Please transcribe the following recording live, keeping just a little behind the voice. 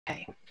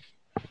Okay.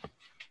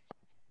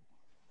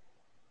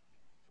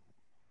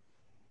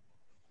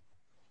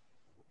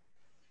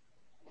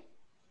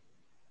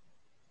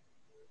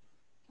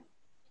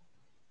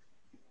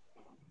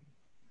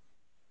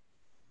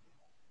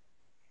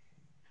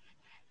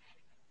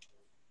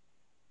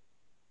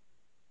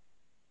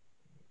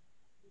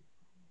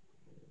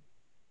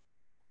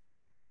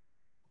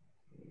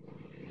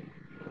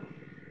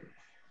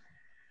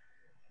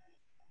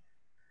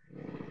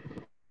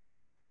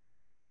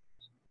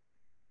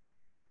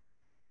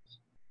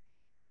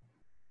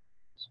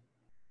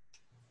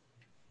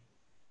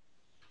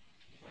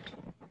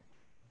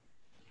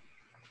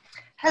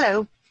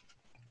 Hello.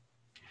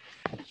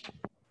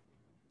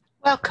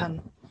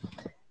 Welcome.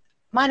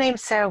 My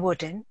name's Sarah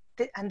Woodin,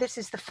 and this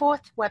is the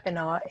 4th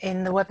webinar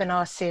in the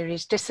webinar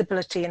series,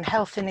 Disability and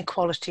Health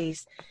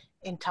Inequalities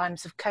in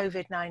Times of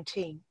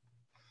COVID-19.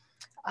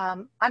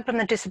 I'm from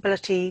the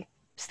Disability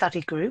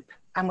Study Group,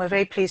 and we're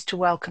very pleased to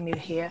welcome you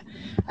here.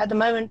 At the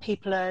moment,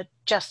 people are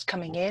just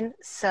coming in,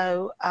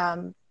 so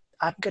I'm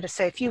going to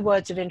say a few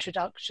words of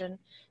introduction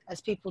as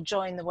people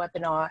join the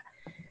webinar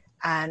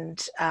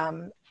and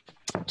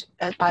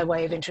by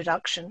way of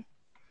introduction.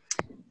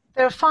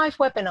 There are 5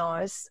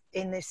 webinars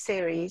in this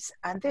series,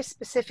 and this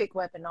specific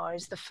webinar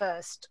is the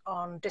first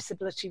on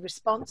disability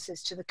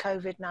responses to the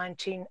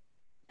COVID-19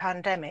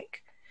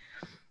 pandemic.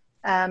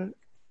 Several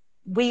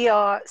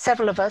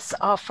of us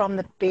are from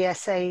the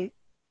BSA,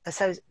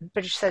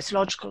 British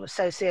Sociological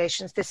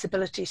Association's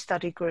Disability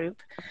Study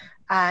Group,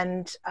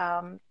 and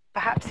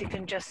perhaps you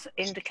can just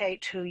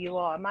indicate who you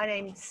are. My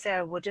name is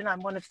Sarah Woodin,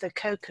 I'm one of the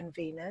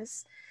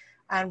co-conveners,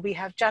 and we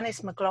have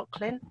Janice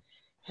McLaughlin,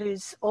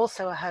 who's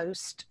also a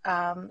host,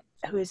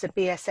 who is a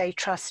BSA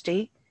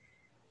trustee.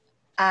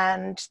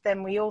 And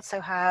then we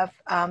also have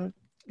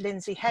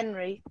Lindsay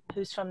Henry,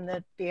 who's from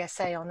the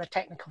BSA on the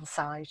technical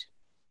side.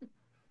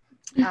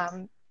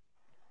 From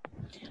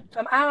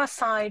our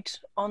side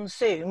on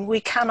Zoom, we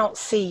cannot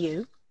see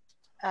you.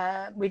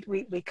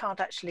 We can't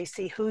actually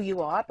see who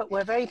you are, but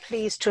we're very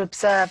pleased to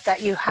observe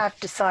that you have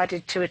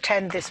decided to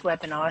attend this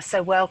webinar,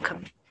 so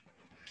welcome.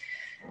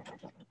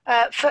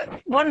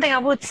 One thing I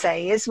would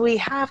say is we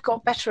have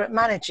got better at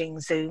managing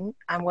Zoom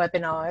and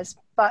webinars,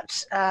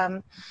 but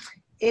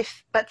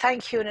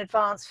thank you in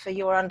advance for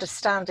your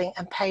understanding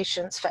and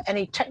patience for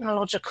any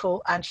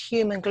technological and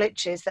human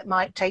glitches that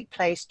might take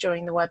place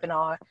during the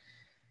webinar.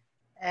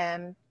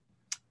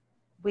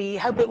 We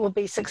hope it will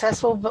be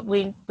successful, but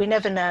we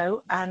never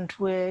know, and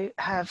we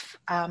have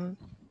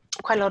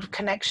quite a lot of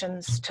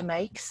connections to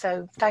make,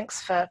 so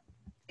thanks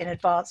in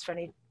advance for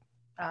any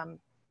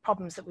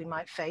problems that we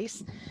might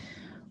face.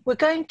 We're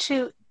going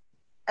to,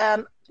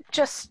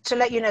 just to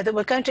let you know that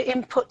we're going to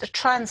input the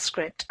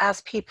transcript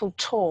as people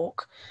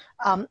talk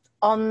on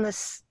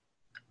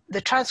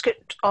the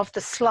transcript of the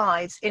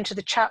slides into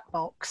the chat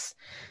box.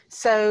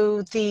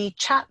 So the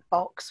chat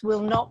box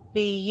will not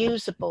be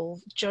usable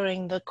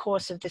during the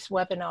course of this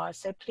webinar.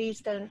 So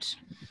please don't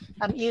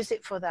use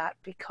it for that,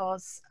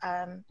 because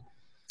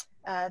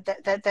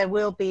there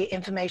will be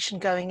information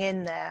going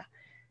in there.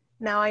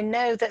 Now, I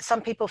know that some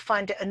people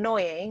find it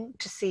annoying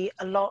to see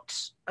a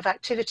lot of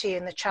activity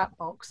in the chat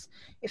box.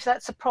 If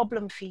that's a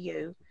problem for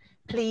you,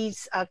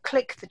 please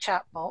click the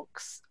chat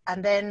box,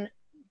 and then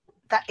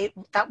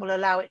that will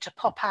allow it to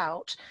pop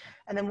out.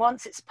 And then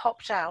once it's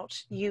popped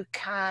out, you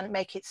can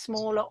make it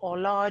smaller or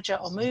larger,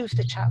 or move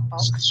the chat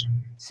box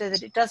so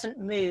that it doesn't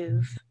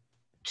move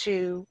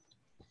to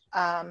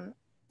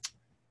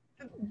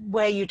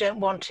where you don't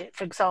want it,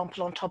 for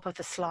example, on top of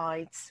the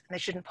slides. They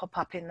shouldn't pop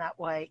up in that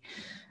way.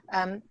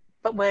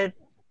 But we're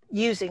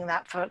using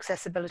that for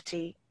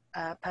accessibility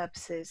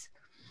purposes.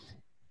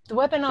 The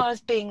webinar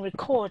is being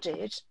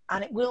recorded,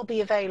 and it will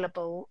be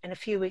available in a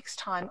few weeks'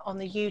 time on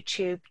the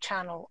YouTube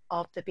channel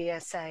of the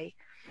BSA,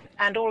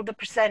 and all the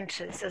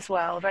presenters as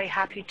well. Very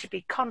happy to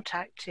be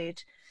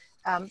contacted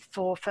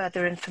for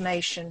further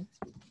information.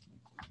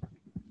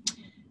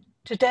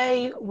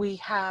 Today we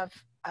have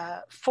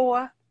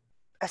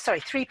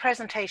 3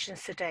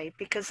 presentations today,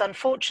 because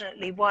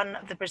unfortunately one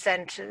of the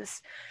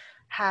presenters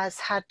has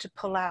had to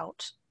pull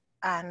out,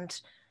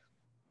 and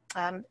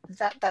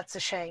that's a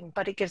shame,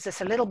 but it gives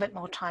us a little bit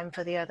more time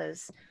for the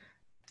others.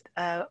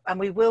 And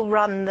we will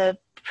run the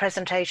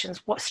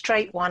presentations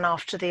straight one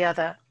after the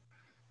other.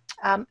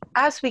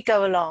 As we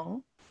go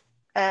along,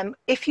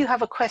 if you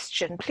have a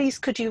question, please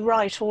could you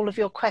write all of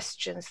your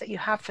questions that you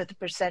have for the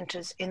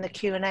presenters in the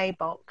Q&A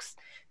box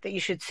that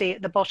you should see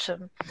at the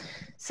bottom.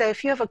 So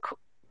if you have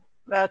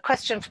a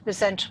question for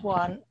presenter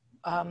 1,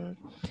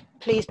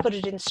 please put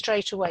it in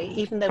straight away,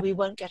 even though we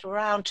won't get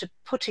around to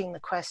putting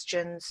the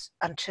questions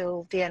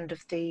until the end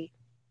of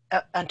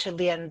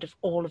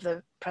all of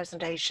the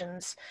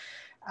presentations,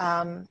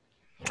 and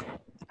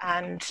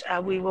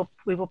we will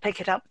pick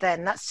it up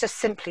then. That's just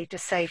simply to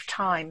save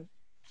time.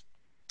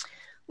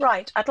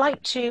 Right, I'd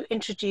like to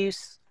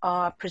introduce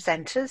our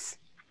presenters.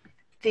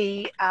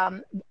 The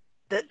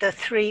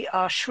 3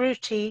 are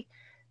Shruthi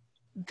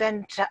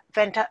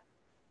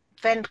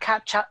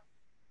Venkatachalam,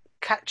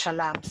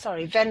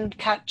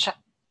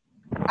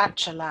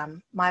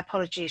 Venkatachalam, my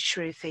apologies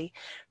Shruthi,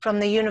 from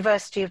the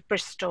University of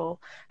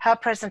Bristol. Her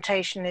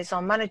presentation is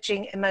on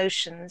managing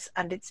emotions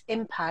and its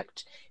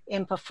impact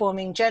in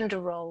performing gender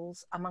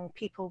roles among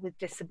people with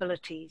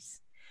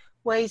disabilities.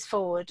 Ways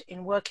forward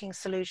in working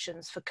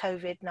solutions for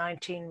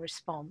COVID-19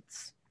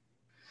 response.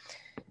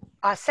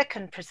 Our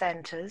second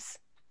presenters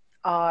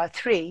are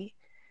three: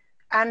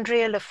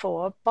 Andrea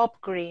LeFlore, Bob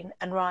Green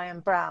and Ryan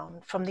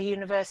Brown from the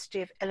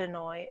University of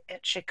Illinois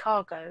at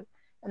Chicago,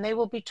 and they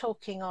will be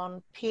talking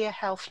on Peer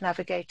Health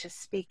Navigators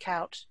Speak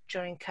Out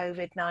during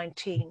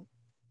COVID-19.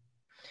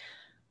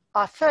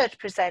 Our third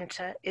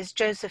presenter is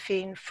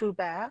Josephine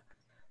Foubert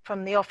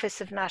from the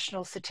Office of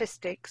National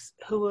Statistics,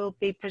 who will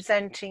be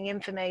presenting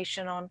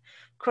information on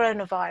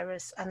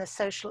coronavirus and the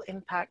social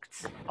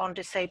impacts on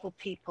disabled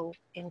people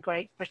in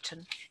Great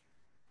Britain.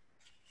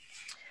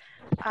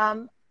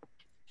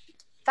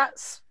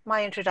 That's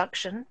my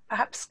introduction.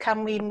 Perhaps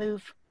can we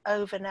move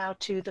over now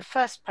to the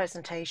first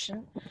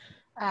presentation,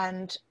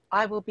 and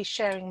I will be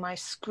sharing my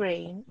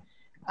screen,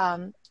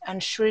 and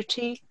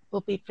Shruthi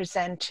will be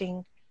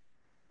presenting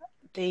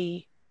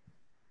the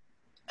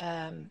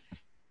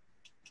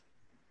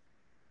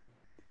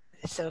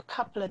so a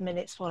couple of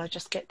minutes while I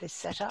just get this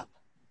set up.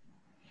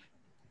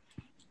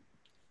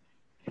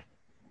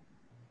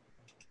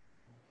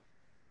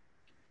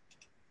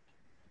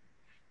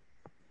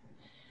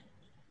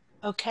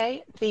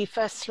 Okay, the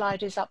first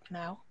slide is up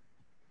now.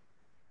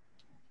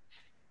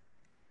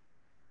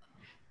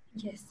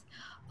 Yes.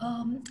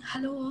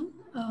 Hello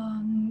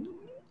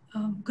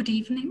all. Good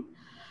evening.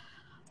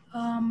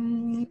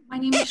 My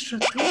name is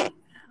Shruthi,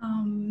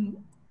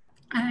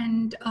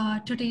 and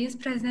today's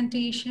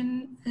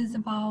presentation is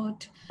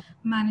about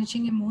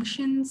managing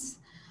emotions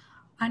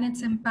and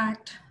its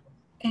impact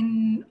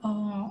in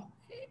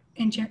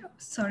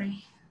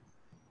sorry.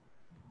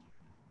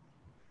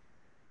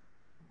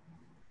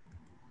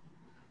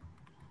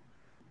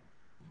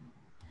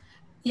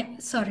 Yeah,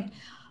 sorry.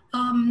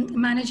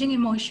 Managing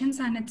emotions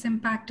and its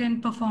impact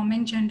in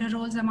performing gender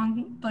roles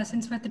among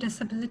persons with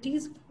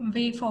disabilities,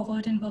 way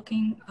forward in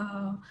working,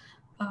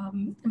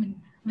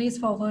 ways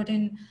forward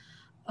in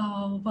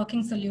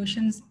working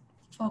solutions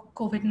for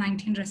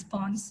COVID-19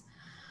 response.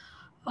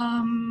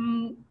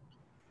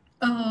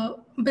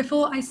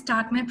 Before I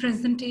start my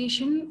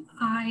presentation,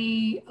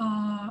 I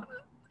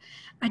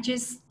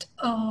just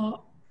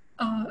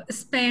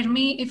spare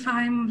me if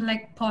I'm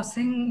like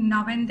pausing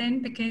now and then,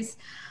 because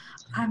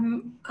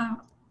I'm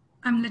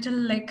little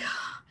like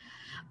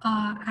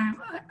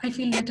I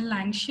feel little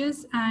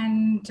anxious,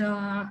 and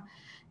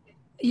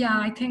yeah,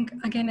 I think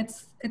again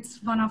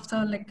it's one of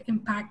the like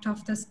impact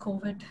of this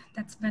COVID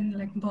that's been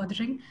like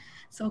bothering.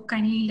 So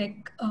kindly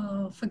like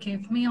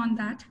forgive me on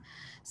that.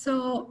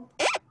 So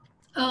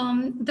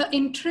the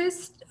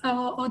interest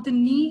or the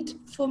need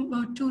for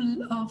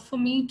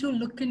me to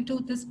look into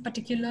this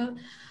particular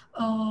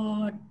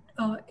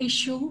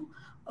issue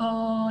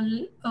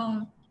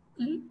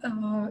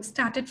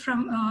started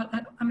from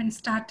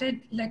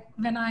started like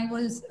when I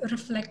was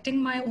reflecting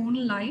my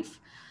own life,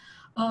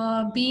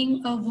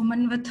 being a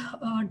woman with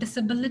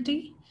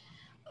disability,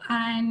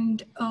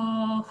 and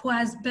who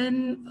has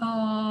been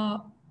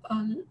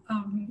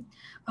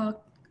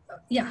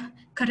yeah,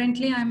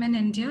 currently I'm in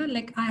India.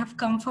 Like I have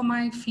come for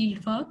my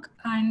field work,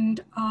 and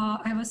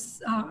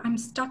I'm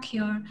stuck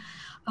here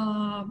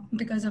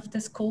because of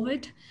this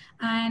COVID.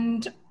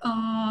 And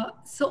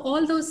so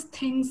all those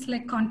things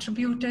like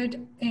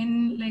contributed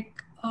in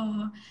like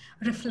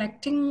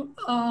reflecting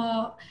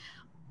on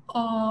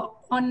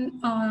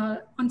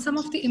some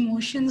of the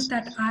emotions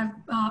that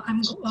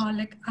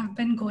I've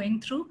been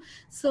going through.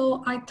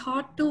 So I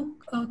thought to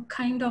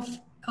kind of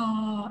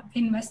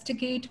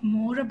investigate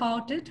more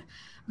about it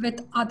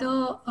with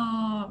other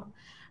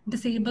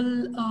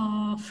disabled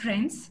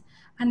friends,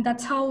 and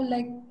that's how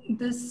like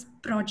this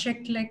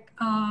project like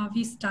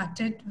we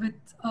started with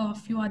a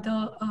few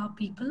other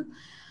people.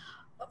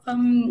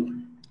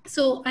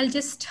 So I'll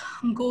just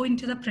go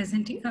into the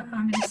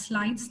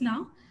slides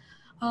now.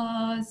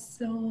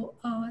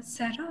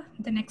 Sarah,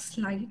 the next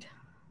slide.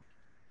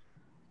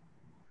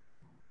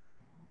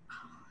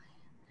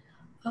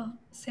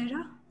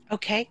 Sarah?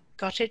 Okay,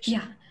 got it.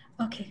 Yeah,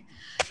 okay.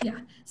 Yeah,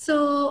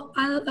 so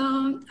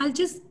I'll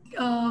just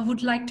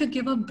would like to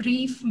give a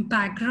brief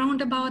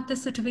background about the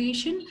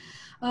situation.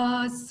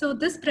 So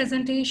this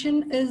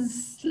presentation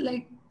is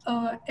like,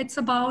 it's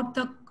about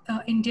the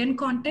Indian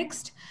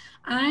context.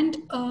 And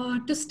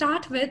to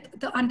start with,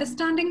 the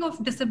understanding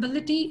of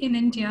disability in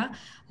India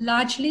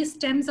largely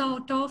stems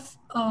out of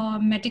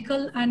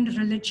medical and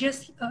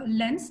religious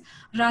lens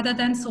rather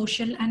than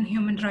social and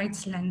human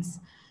rights lens.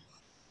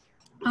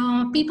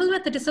 People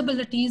with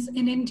disabilities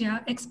in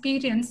India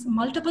experience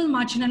multiple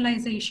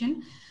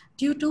marginalization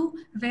due to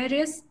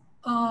various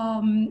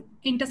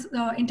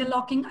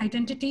interlocking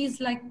identities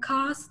like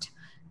caste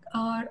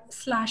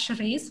 /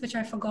 race, which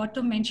I forgot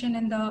to mention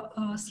in the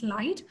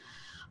slide,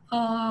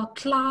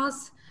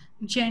 class,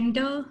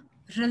 gender,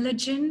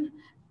 religion,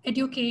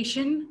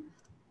 education,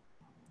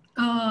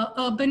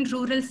 urban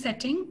rural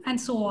setting, and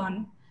so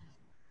on.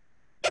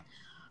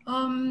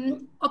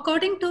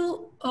 According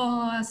to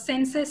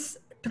Census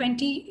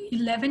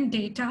 2011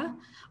 data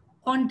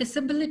on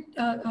disability,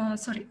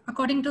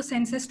 according to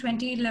Census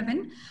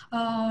 2011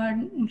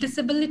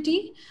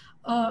 disability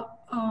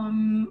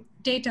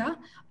data,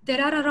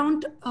 there are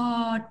around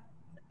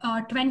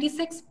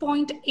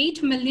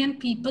 26.8 million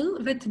people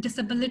with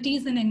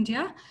disabilities in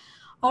India,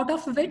 out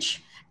of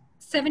which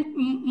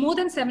more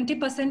than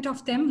 70%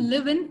 of them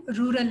live in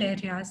rural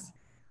areas.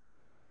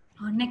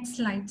 Next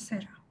slide,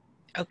 Sarah.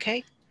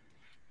 Okay.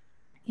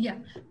 Yeah.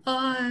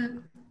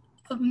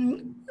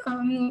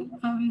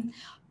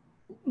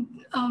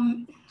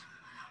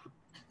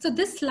 So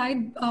this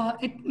slide,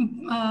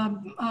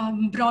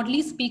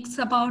 broadly speaks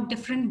about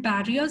different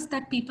barriers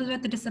that people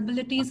with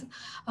disabilities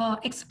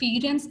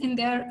experience in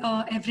their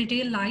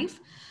everyday life.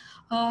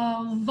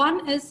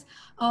 One is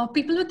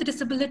people with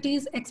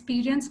disabilities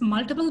experience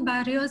multiple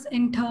barriers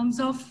in terms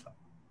of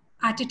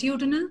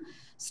attitudinal,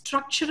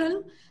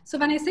 structural. So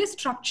when I say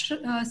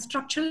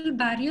structural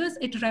barriers,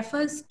 it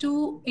refers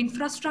to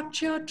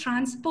infrastructure,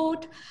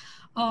 transport,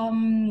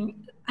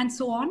 and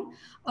so on,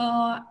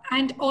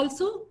 and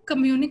also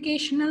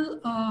communicational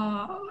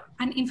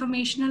and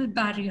informational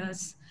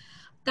barriers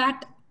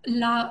that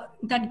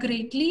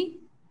greatly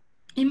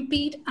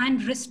impede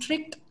and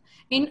restrict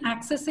in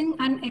accessing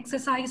and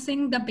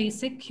exercising the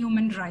basic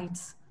human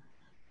rights.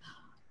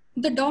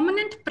 The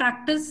dominant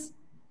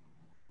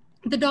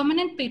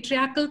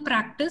patriarchal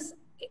practice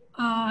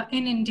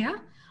in India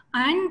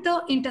and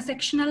the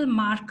intersectional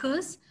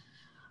markers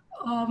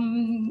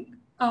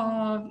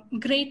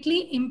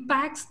greatly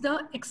impacts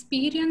the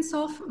experience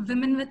of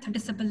women with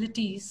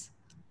disabilities.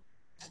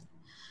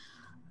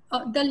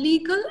 The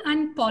legal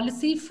and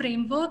policy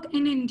framework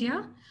in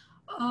India,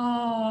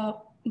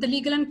 the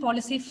legal and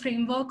policy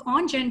framework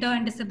on gender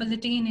and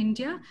disability in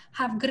India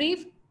have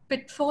grave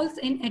pitfalls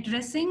in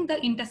addressing the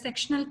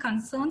intersectional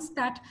concerns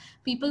that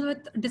people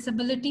with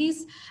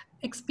disabilities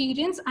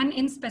experience, and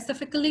in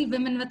specifically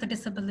women with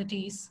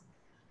disabilities.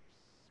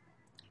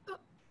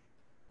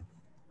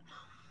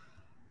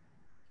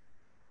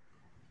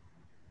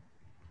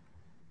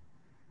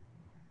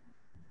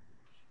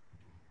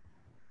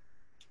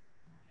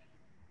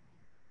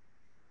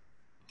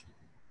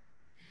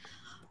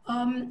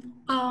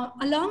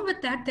 Along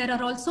with that, there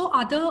are also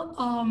other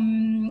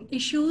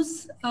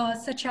issues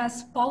such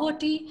as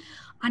poverty,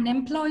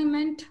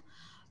 unemployment,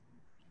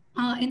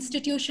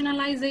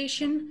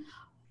 institutionalization,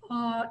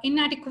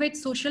 inadequate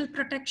social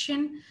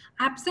protection,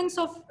 absence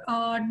of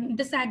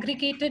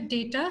disaggregated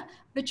data,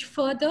 which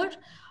further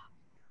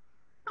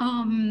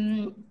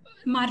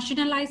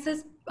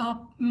marginalizes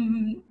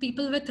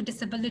people with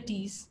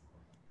disabilities.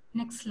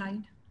 Next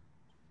slide.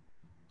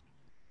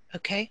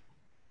 Okay.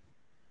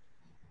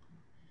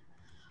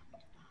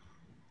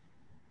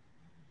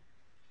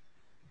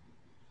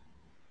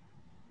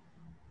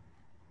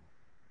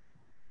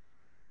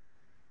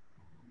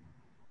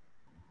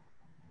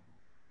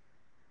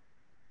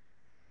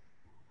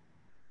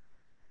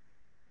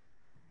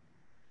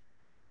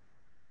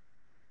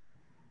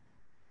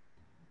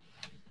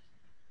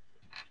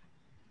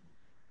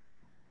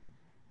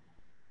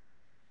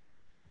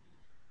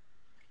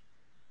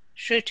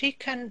 Shruthi,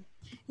 can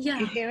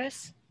you hear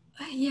us?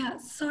 Yeah,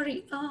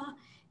 sorry.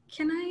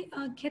 Can I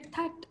get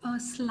that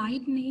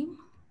slide name?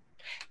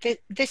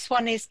 This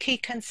one is Key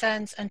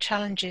Concerns and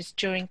Challenges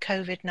During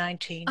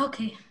COVID-19.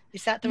 Okay.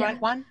 Is that the right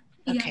one?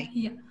 Okay.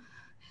 Yeah.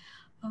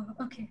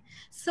 Okay.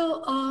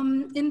 So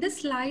in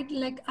this slide,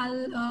 like I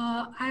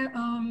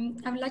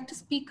would like to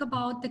speak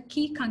about the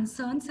key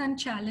concerns and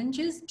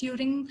challenges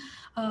during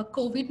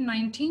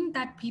COVID-19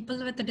 that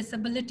people with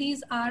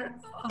disabilities are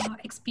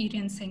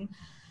experiencing.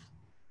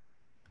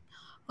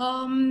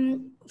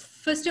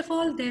 First of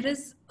all, there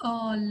is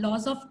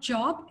loss of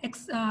job,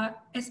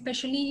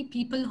 especially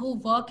people who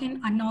work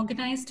in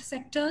unorganized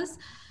sectors,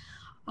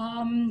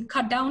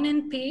 cut down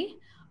in pay.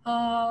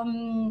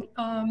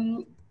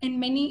 In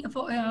many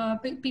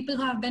people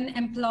who have been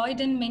employed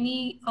in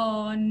many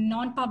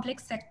non-public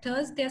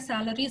sectors, their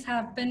salaries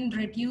have been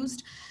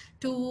reduced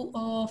to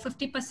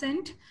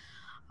 50%.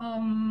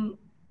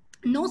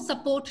 No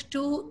support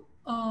to,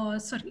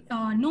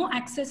 no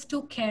access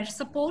to care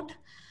support.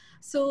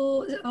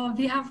 So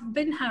we have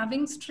been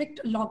having strict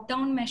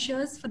lockdown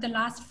measures for the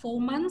last 4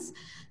 months.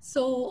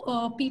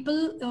 So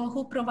people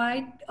who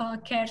provide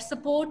care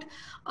support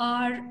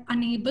are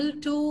unable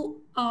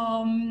to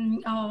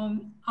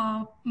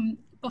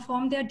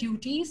perform their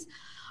duties,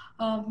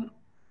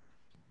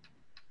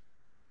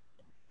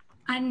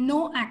 and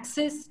no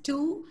access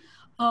to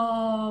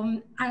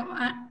an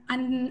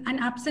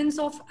absence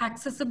of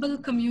accessible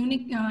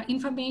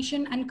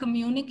information and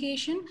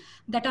communication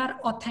that are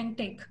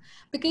authentic,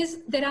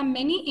 because there are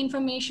many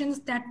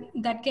informations that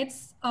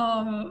gets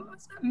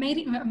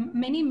many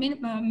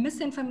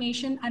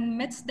misinformation and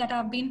myths that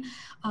have been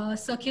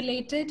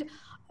circulated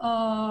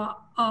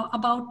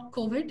about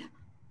COVID.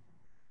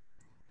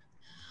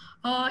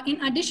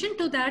 In addition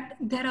to that,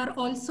 there are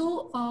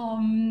also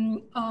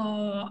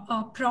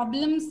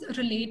problems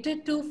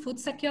related to food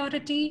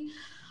security,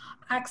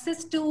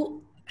 access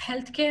to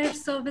healthcare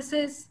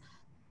services,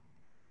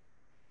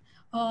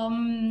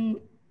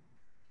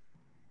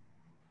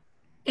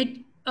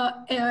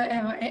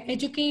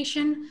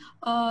 education,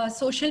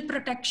 social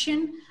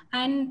protection,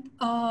 and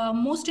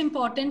most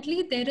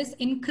importantly, there is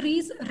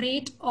increased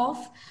rate of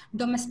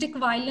domestic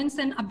violence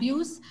and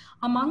abuse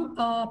among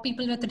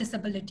people with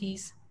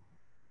disabilities.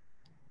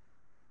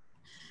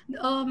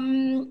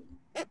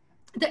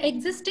 The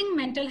existing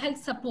mental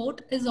health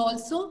support is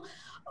also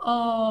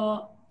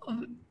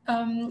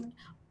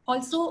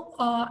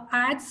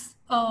adds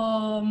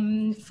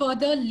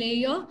further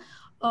layer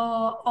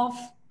of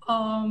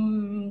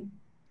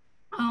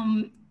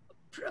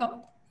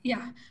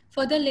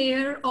further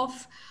layer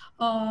of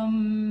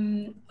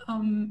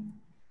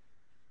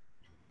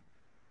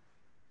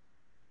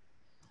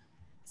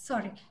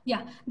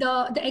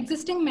the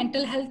existing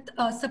mental health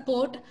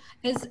support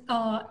is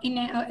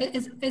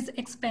is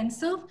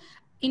expensive,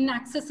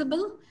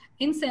 inaccessible,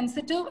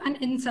 insensitive, and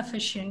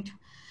insufficient.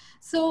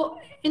 So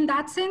in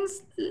that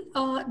sense,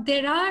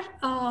 there are,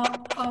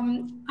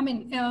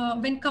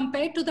 when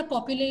compared to the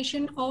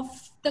population of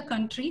the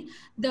country,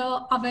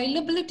 the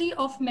availability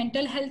of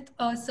mental health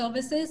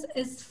services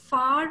is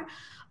far,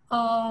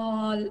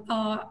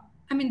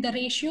 the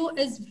ratio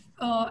is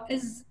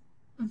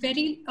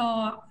very,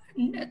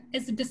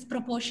 is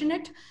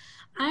disproportionate,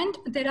 and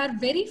there are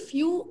very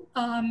few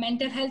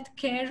mental health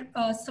care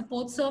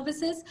support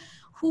services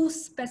who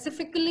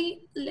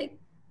specifically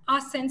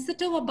are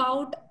sensitive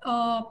about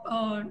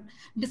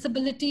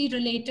disability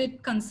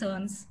related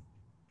concerns.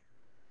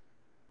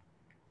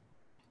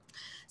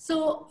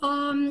 So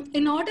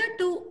in order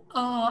to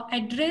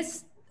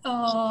address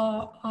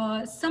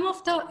some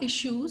of the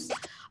issues,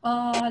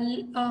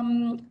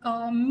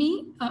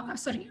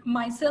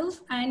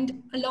 myself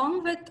and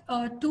along with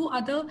two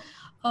other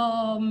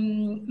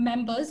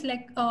members,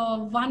 like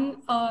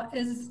one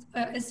is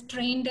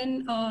trained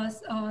in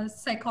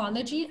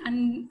psychology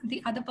and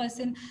the other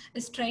person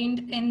is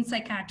trained in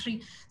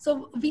psychiatry.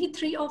 So we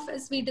three of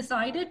us, we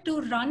decided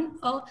to run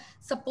a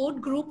support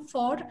group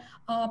for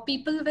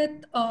people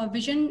with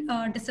vision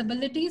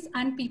disabilities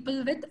and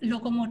people with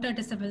locomotor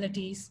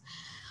disabilities.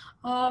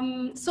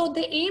 So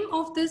the aim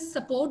of this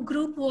support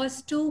group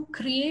was to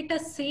create a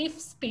safe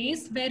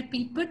space where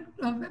people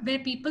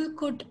with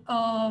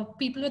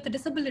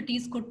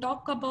disabilities could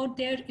talk about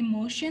their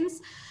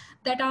emotions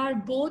that are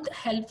both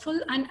helpful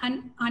and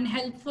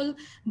unhelpful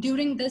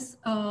during this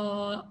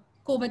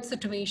COVID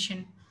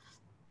situation.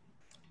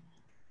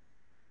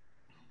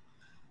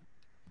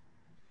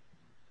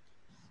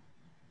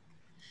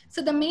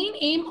 So the main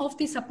aim of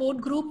the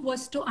support group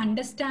was to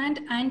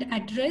understand and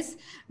address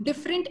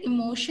different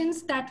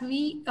emotions that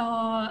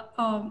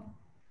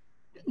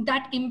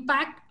that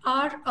impact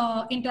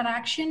our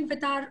interaction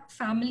with our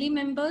family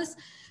members,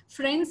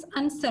 friends,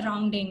 and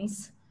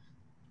surroundings.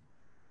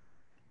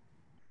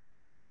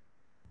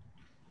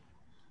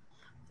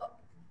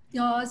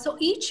 So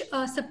each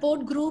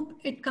support group,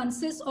 it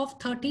consists of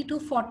 30 to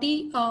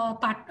 40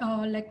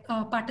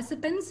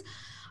 participants,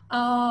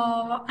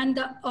 and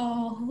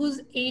whose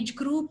age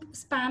group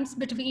spans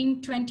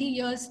between 20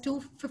 years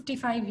to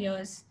 55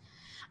 years.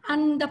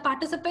 And the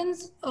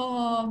participants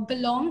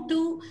belong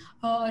to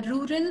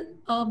rural,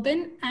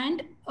 urban,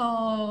 and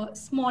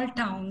small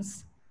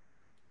towns.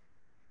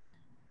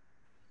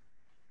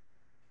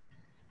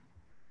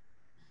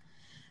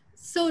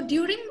 So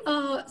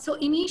so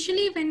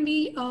initially when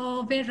we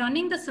were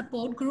running the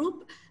support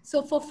group,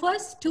 so for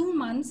first 2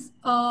 months,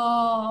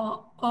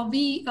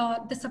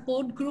 the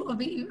support group,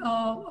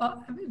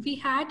 we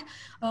had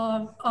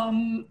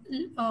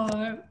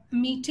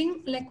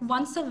meeting like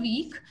once a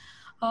week,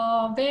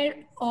 where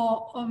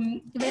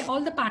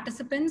all the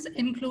participants,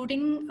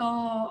 including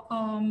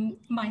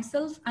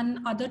myself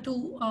and other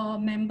two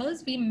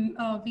members, we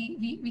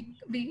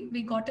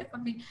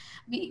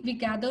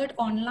gathered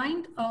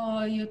online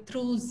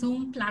through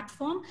Zoom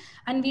platform,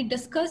 and we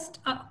discussed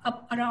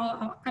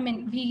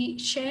we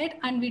shared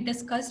and we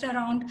discussed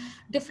around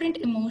different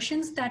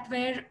emotions that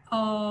were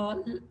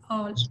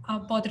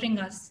bothering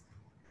us.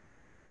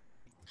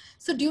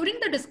 So during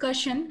the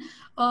discussion,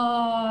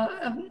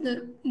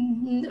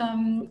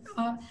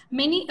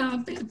 many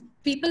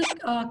people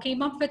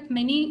came up with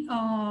many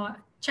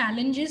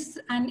challenges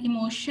and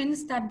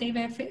emotions that they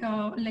were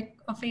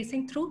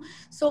facing through.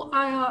 So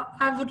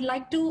I would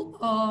like to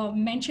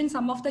mention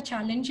some of the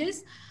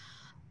challenges.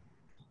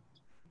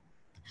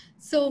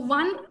 So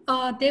one,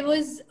 there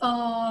was,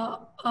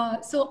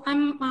 so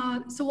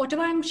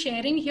whatever I'm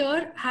sharing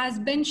here has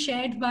been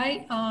shared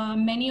by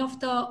many of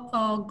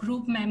the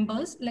group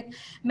members, like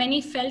many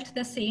felt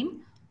the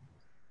same.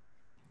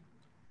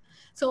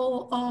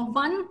 So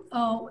one,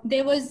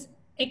 there was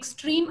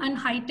extreme and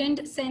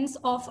heightened sense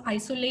of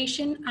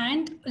isolation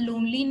and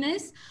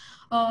loneliness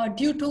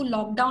due to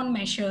lockdown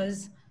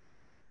measures.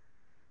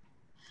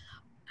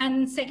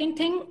 And second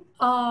thing,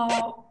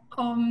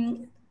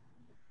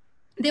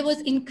 there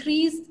was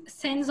increased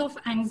sense of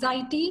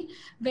anxiety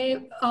where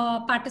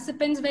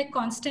participants were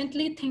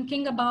constantly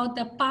thinking about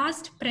the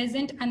past,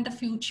 present, and the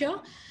future.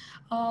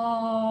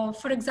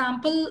 for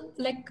example,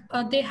 like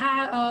they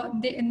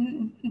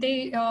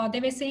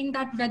were saying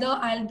that whether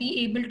I'll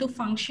be able to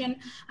function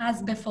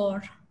as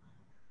before.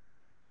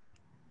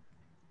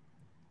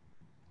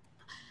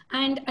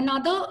 And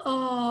another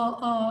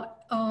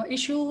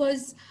issue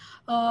was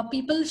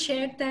people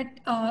shared that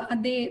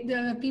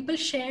people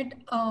shared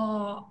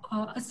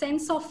a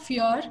sense of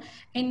fear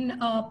in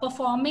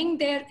performing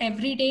their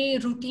everyday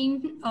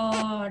routine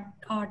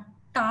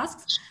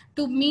tasks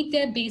to meet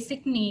their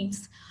basic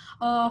needs.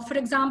 For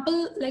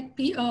example, like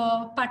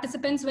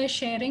participants were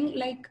sharing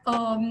like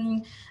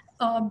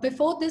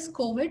before this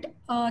COVID,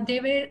 they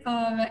were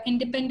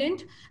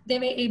independent. They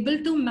were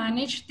able to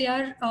manage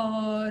their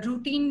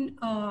routine.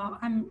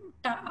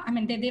 I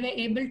mean, they were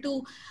able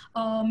to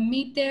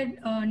meet their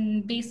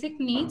basic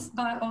needs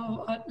by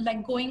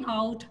like going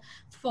out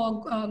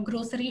for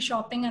grocery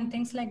shopping and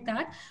things like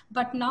that.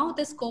 But now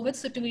this COVID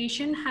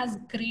situation has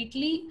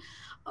greatly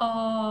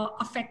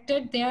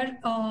affected their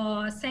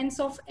sense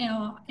of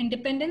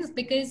independence,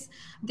 because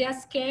they are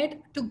scared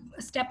to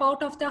step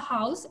out of the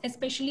house,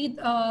 especially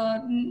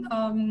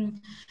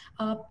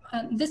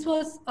this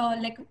was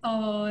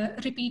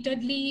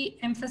repeatedly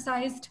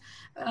emphasized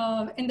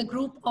in the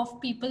group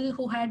of people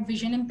who had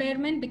vision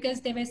impairment,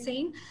 because they were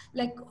saying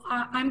like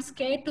I'm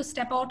scared to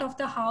step out of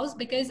the house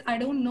because I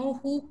don't know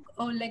who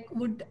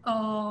would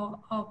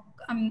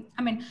I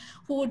mean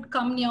who would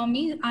come near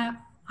me.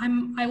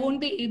 I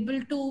won't be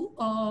able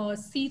to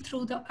see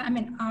through the,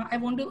 I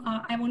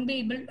won't be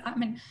able,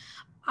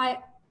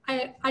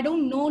 I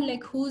don't know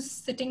like who's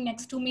sitting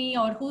next to me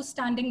or who's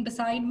standing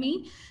beside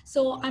me.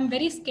 So I'm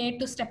very scared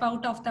to step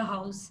out of the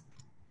house.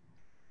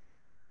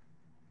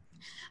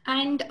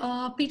 And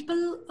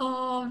people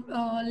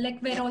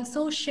like were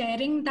also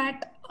sharing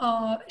that,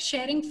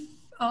 sharing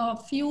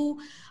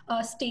few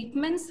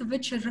statements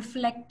which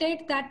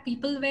reflected that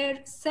people were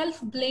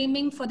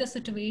self-blaming for the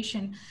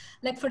situation.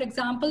 Like, for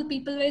example,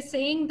 people were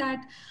saying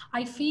that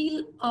I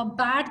feel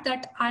bad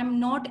that I'm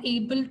not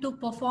able to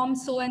perform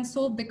so and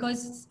so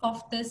because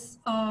of this,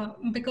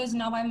 because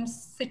now I'm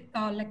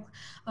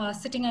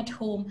sitting at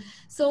home.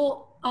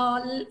 So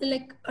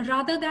like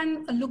rather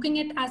than looking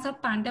at it as a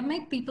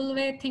pandemic, people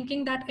were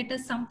thinking that it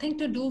is something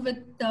to do with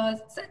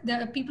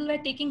the people were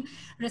taking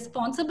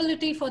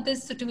responsibility for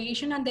this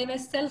situation, and they were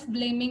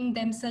self-blaming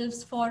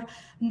themselves for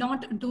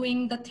not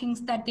doing the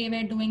things that they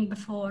were doing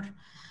before.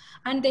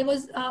 And there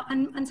was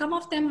and some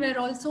of them were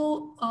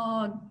also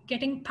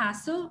getting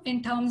passive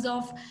in terms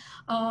of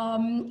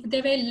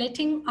they were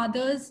letting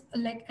others,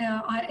 like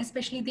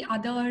especially the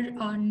other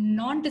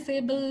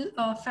non-disabled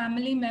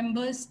family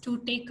members, to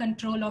take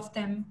control of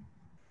them.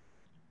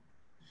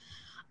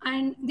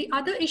 And the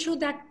other issue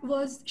that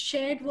was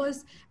shared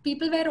was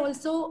people were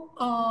also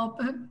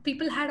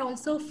people had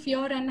also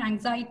fear and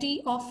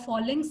anxiety of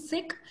falling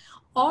sick,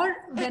 or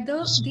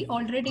whether the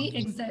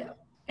already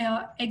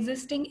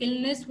existing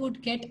illness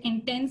would get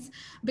intense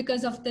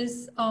because of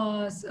this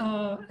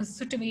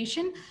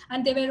situation.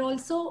 And they were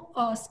also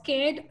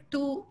scared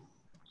to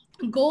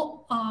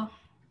go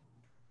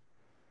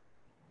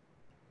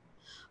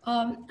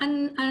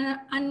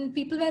and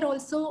people were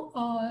also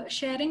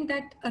sharing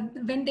that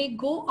when they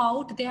go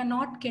out, they are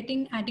not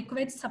getting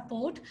adequate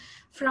support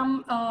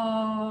from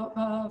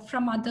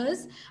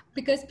others,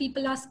 because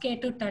people are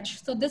scared to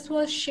touch. So this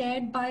was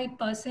shared by a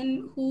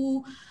person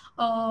who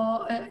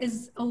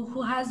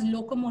who has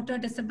locomotor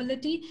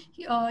disability.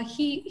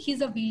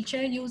 He's a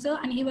wheelchair user,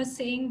 and he was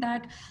saying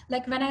that,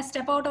 like, when I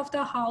step out of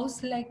the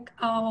house, like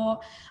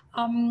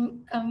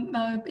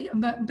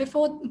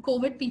before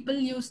COVID, people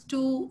used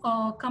to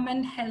come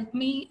and help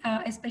me,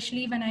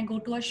 especially when I go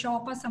to a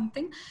shop or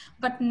something.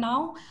 But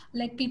now,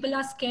 like, people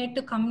are scared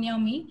to come near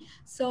me.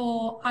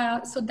 So,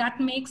 so that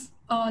makes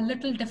a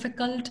little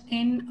difficult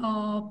in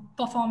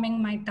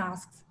performing my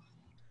tasks.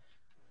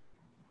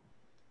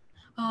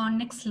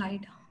 Next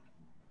slide.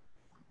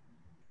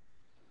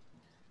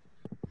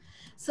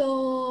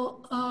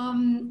 So,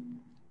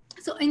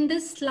 so in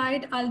this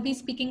slide, I'll be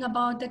speaking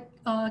about the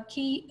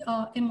key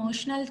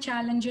emotional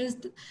challenges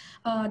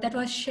that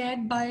was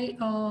shared by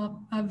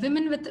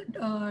women with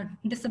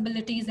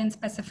disabilities in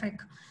specific.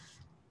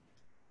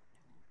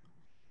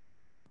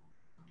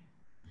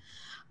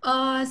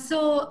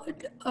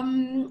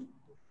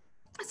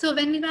 So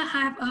when we were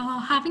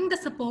having the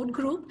support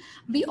group,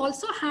 we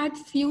also had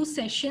few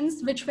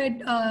sessions which were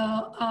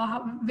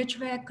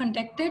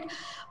conducted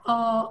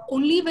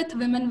only with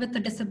women with the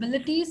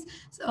disabilities.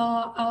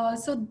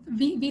 So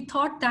we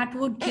thought that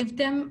would give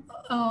them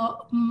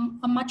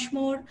a much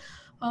more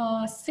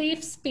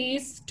safe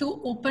space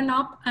to open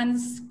up and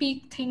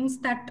speak things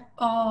that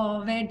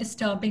were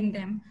disturbing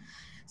them.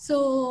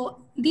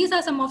 So these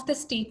are some of the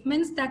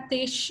statements that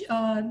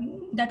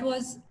that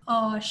was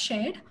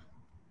shared.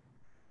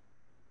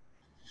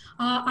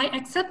 I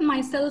accept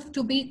myself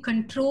to be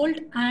controlled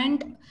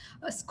and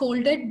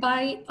scolded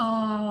by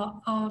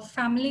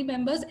family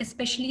members,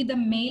 especially the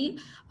male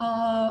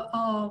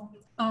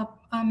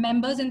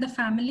members in the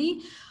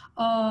family.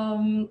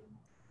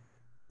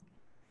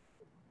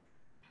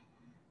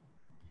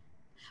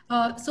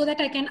 so that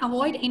I can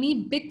avoid any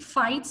big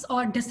fights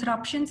or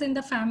disruptions in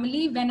the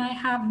family when I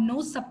have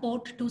no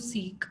support to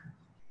seek.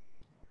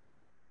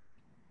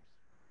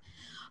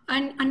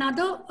 And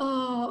another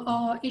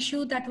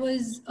issue that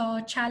was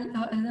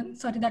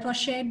that was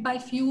shared by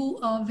few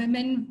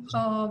women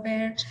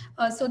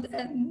so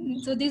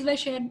these were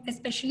shared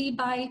especially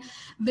by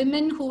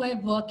women who were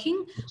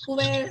working, who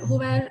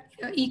were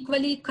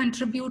equally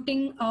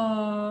contributing,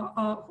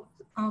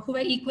 who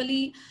were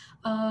equally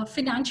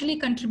financially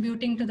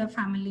contributing to the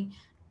family.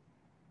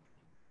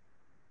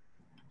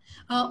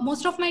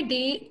 Most of my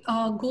day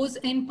goes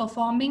in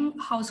performing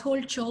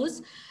household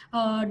chores,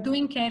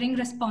 doing caring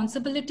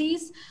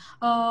responsibilities,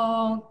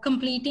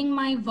 completing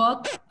my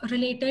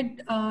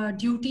work-related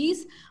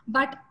duties.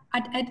 But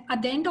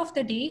at the end of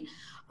the day,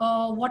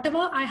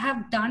 whatever I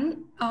have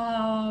done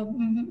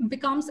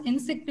becomes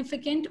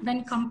insignificant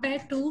when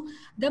compared to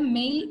the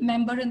male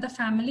member in the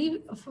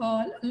family,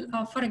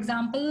 for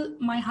example,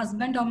 my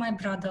husband or my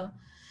brother.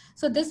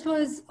 So this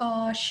was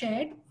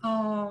shared.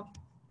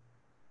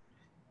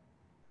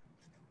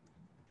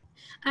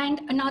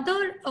 And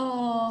another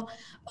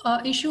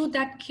issue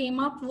that came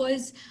up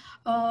was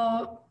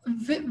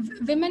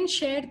women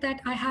shared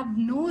that I have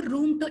no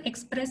room to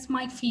express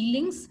my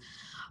feelings.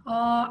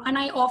 And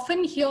I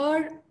often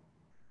hear,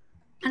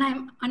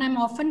 and I'm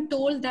often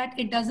told that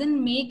it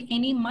doesn't make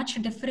any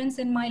much difference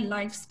in my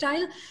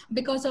lifestyle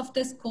because of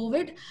this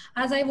COVID,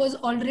 as I was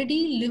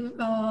already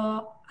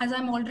as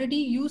I'm already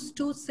used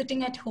to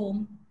sitting at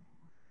home,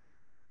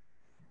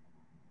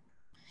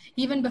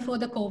 even before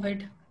the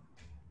COVID.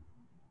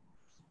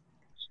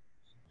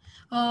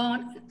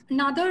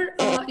 Another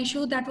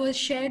issue that was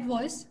shared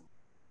was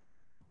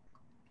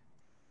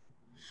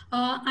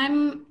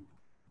I'm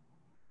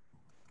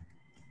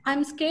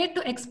scared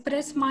to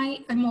express my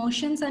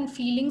emotions and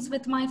feelings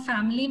with my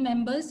family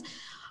members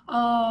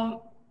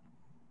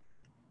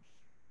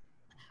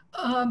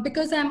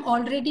because I'm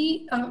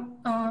already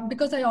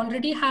because I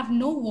already have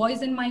no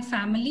voice in my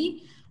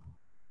family.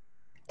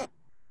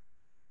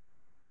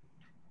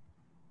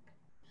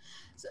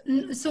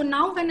 So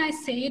now when I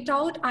say it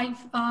out,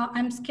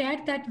 I'm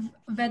scared that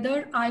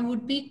whether I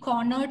would be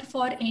cornered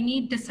for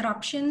any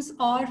disruptions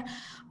or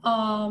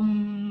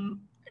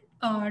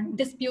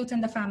disputes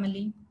in the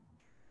family.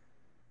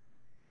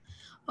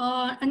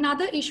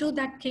 Another issue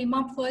that came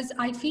up was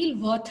I feel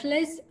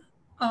worthless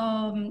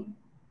when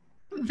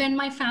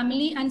my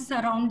family and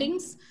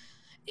surroundings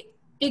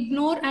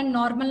ignore and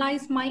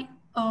normalize my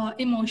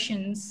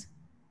emotional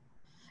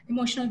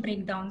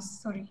breakdowns,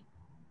 sorry.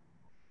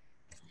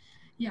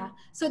 Yeah,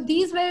 so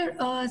these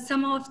were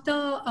some of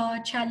the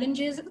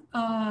challenges,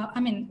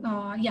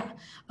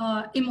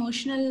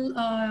 emotional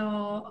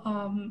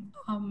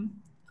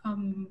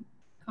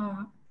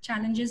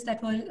challenges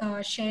that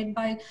were shared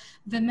by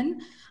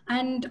women.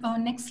 And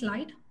next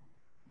slide.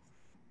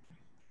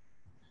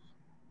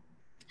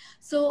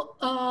 So,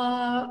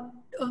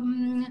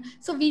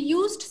 so we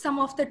used some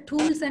of the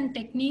tools and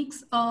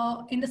techniques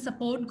in the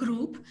support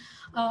group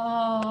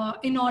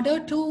in order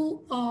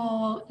to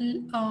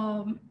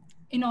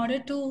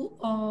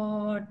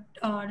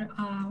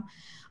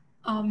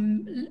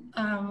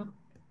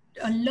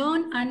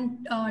learn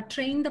and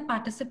train the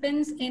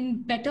participants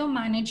in better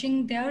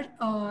managing their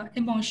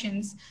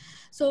emotions.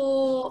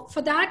 So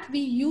for that, we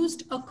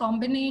used a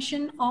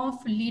combination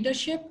of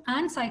leadership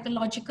and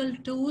psychological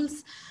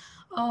tools.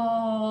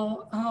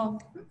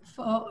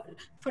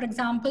 For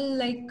example,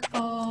 like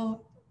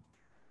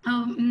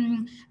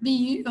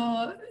we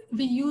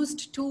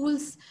used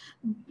tools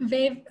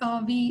where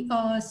we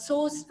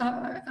source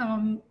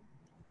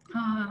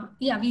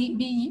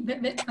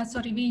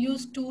we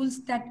used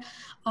tools that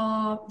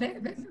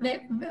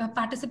where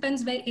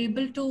participants were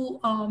able to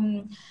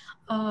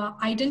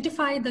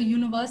identify the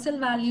universal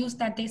values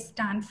that they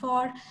stand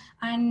for,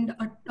 and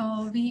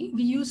we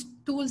used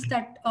tools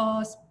that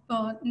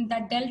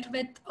that dealt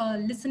with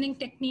listening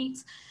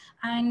techniques,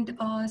 and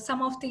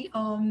some of the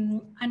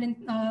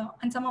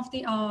and some of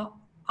the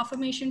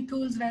affirmation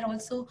tools were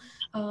also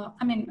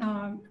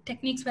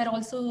techniques were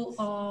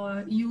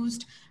also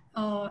used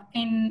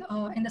in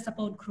the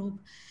support group.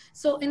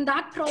 So in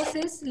that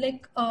process,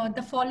 like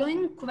the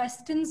following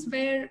questions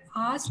were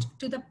asked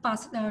to the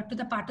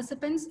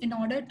participants in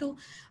order to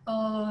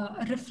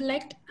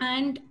reflect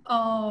and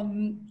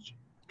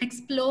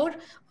explore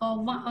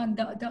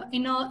the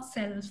inner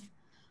self.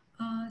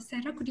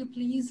 Sarah, could you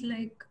please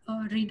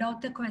read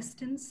out the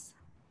questions?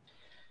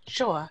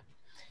 Sure.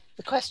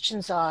 The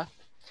questions are: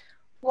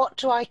 what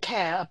do I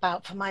care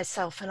about for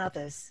myself and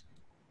others?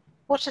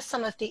 What are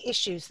some of the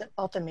issues that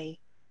bother me?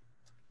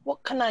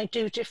 What can I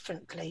do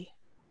differently?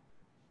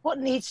 What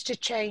needs to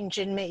change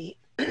in me,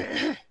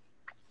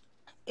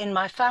 in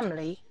my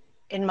family,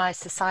 in my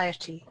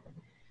society?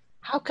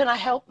 How can I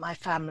help my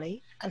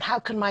family, and how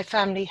can my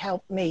family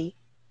help me?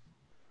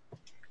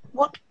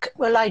 What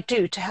will I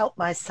do to help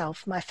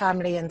myself, my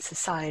family, and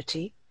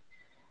society?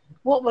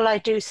 What will I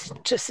do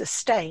to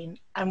sustain,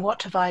 and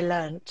what have I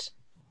learned?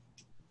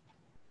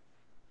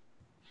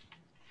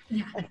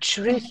 Yeah. And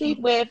Shruthi,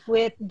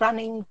 we're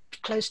running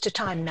close to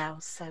time now,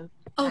 so.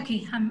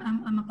 Okay,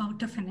 I'm about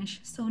to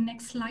finish. So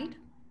next slide.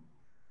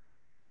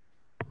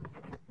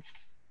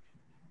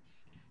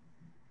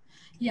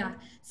 Yeah,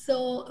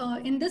 so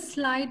in this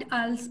slide,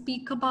 I'll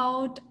speak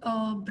about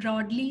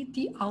broadly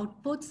the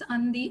outputs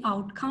and the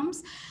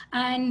outcomes,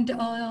 and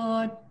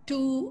to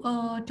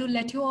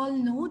let you all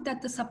know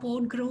that the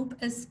support group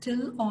is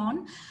still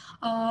on.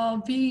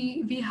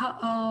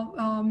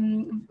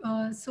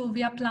 So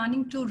we are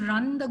planning to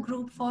run the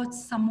group for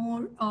some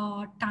more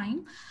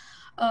time.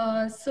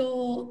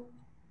 So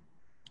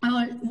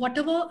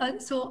whatever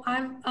so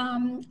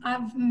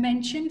I've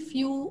mentioned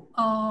few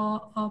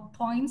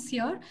points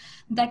here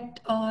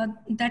that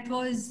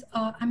was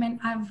I mean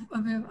I've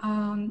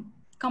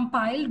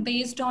compiled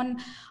based on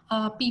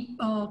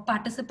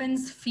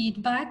participants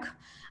feedback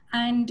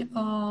and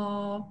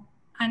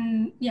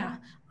yeah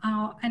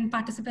and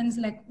participants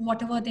like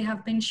whatever they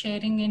have been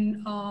sharing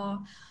in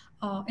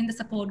the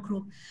support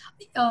group.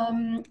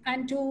 And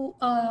to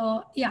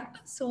yeah,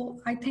 so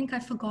I think I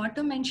forgot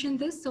to mention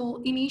this.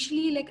 So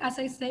initially, like as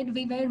I said,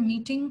 we were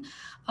meeting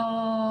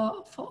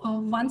for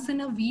once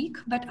in a week,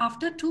 but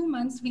after 2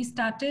 months we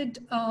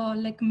started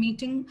like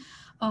meeting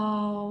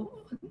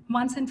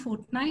once in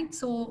fortnight.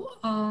 So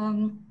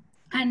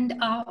and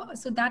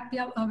so that we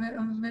are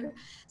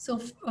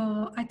so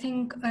I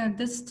think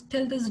this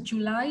till this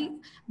July,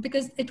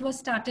 because it was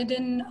started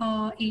in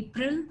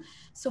April.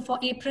 So for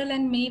April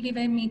and May we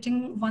were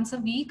meeting once a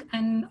week,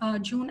 and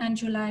June and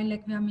July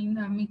like we are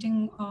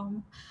meeting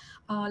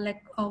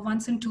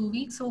once in 2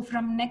 weeks. So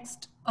from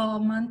next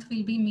month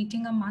we'll be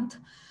meeting a month.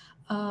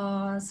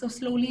 So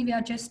slowly we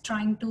are just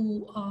trying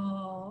to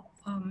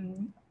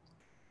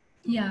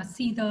yeah,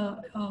 see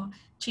the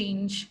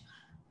change.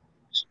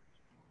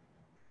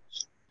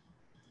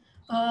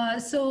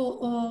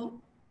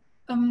 From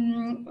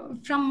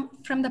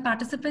the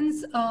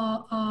participants'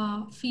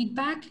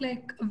 feedback,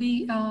 like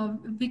we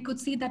could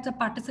see that the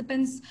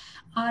participants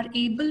are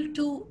able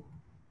to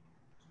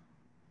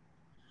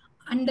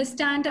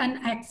understand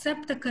and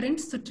accept the current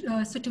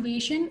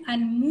situation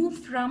and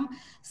move from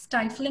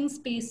stifling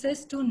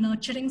spaces to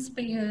nurturing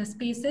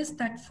spaces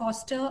that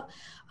foster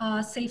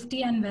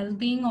safety and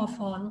well-being of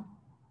all.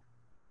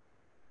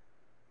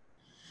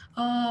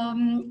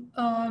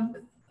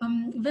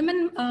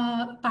 Women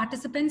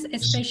participants,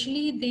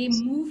 especially, they're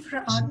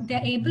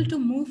able to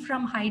move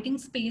from hiding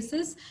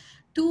spaces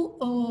to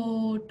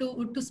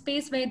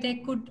space where they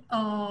could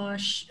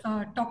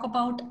talk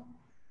about.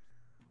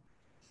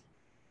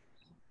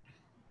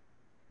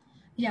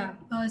 Yeah.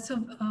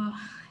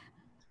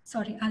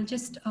 Sorry, I'll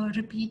just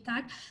repeat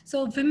that.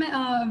 So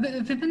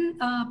women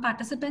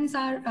participants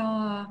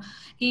are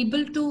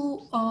able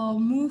to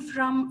move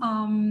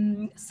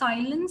from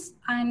silence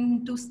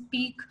and to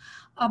speak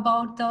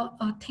about the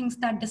things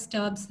that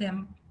disturbs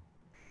them.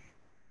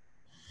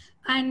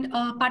 And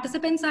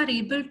participants are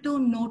able to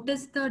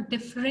notice the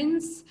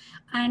difference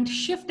and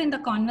shift in the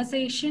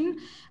conversation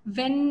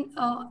when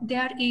they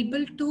are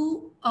able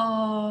to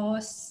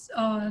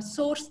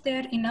source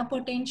their inner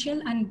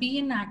potential and be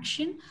in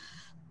action,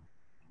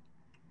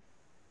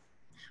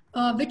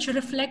 which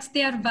reflects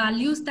their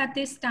values that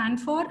they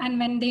stand for, and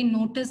when they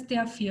notice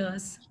their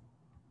fears.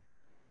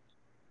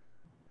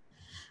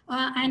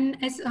 And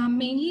as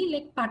mainly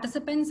like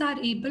participants are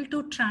able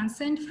to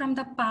transcend from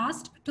the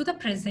past to the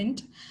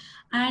present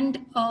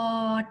and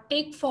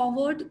take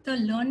forward the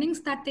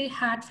learnings that they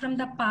had from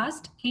the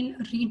past in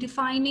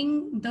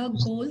redefining the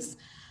goals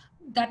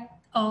that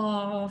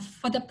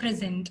for the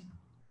present.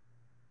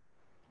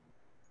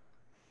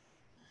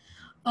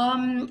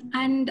 Another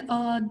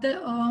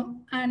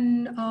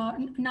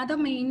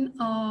main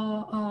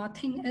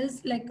thing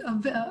is like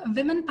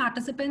women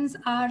participants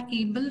are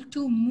able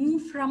to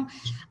move from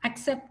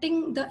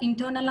accepting the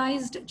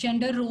internalized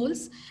gender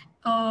roles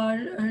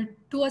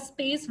to a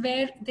space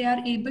where they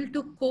are able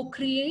to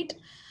co-create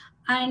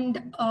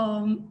and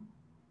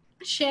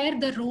share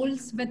the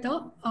roles with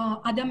the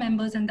other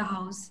members in the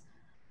house.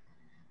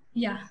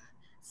 Yeah.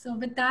 So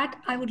with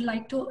that, I would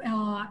like to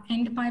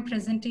end my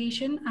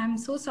presentation. I'm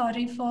so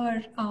sorry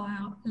for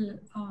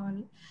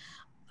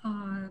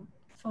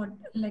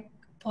like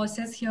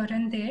pauses here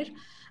and there.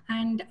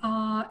 And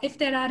if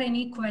there are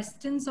any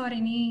questions or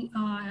any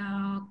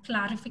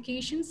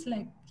clarifications,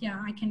 like, yeah,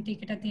 I can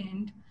take it at the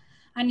end.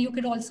 And you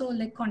could also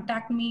like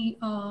contact me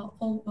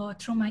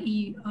through my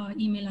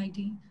email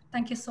ID.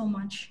 Thank you so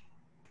much.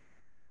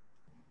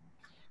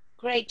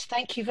 Great,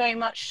 thank you very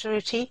much,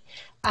 Shruthi.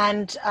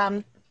 And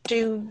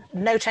do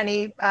note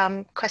any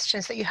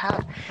questions that you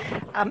have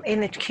in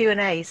the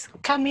Q&As.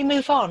 Can we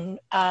move on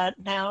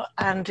now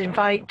and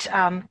invite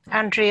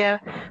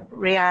Andrea,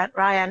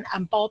 Ryann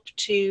and Bob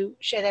to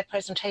share their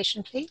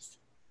presentation, please?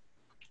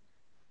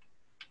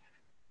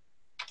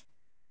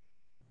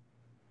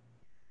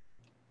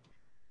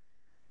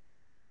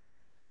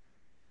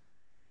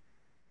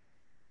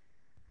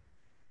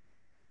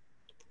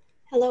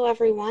 Hello,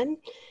 everyone.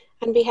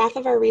 On behalf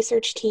of our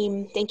research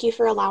team, thank you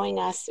for allowing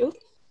us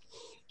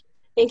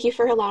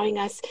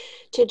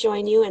to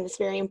join you in this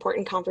very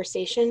important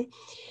conversation.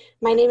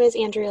 My name is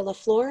Andrea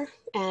LeFlore,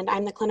 and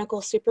I'm the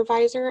clinical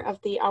supervisor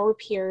of the Our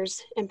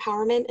Peers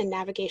Empowerment and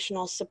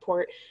Navigational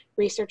Support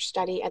research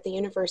study at the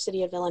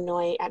University of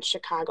Illinois at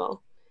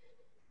Chicago.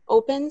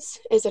 OPENS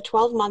is a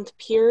 12-month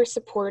peer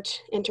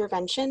support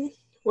intervention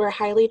where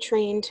highly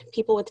trained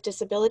people with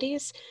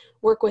disabilities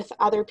work with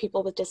other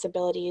people with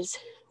disabilities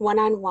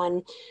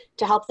one-on-one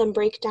to help them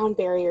break down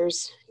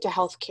barriers to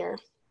healthcare.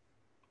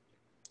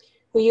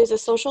 We use a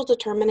social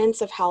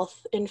determinants of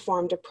health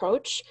informed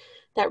approach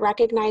that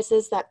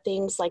recognizes that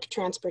things like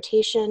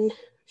transportation,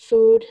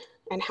 food,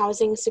 and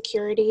housing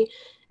security,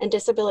 and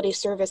disability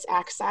service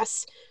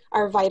access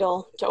are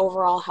vital to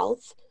overall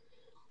health.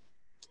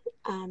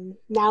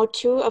 Now,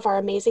 two of our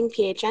amazing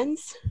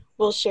PHNs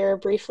will share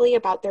briefly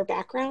about their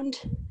background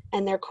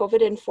and their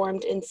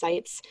COVID-informed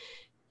insights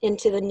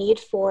into the need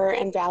for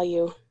and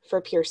value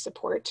for peer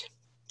support.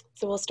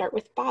 So we'll start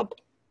with Bob.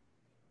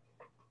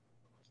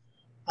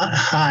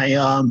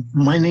 Hi,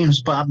 my name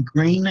is Bob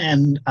Green,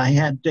 and I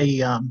had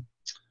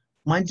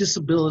my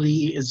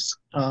disability is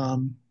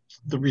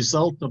the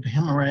result of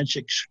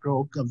hemorrhagic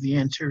stroke of the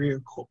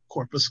anterior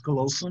corpus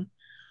callosum.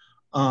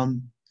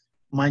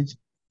 My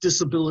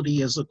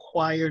disability is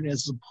acquired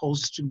as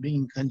opposed to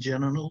being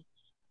congenital.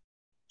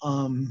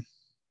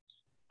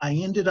 I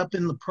ended up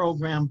in the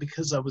program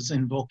because I was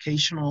in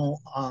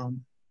vocational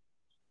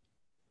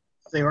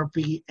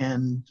therapy,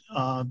 and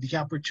the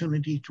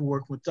opportunity to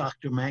work with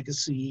Dr.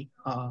 Magacy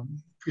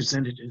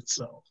presented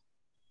itself.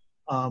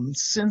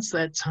 Since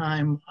that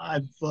time,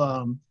 I've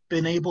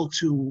been able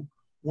to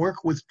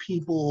work with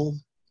people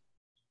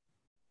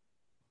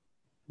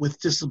with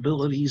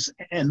disabilities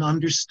and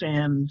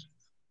understand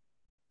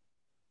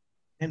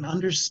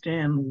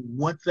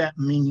what that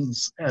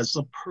means as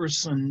a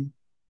person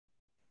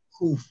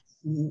who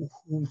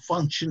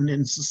functioned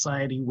in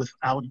society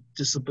without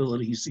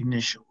disabilities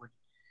initially.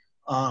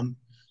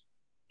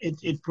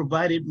 It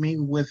provided me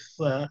with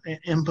an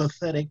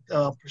empathetic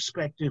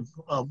perspective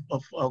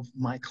of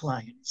my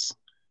clients,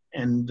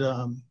 and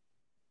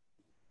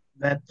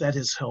that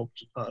has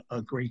helped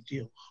a great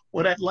deal.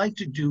 What I'd like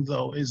to do,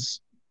 though,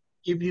 is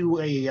give you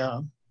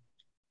a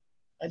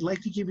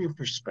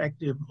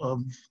perspective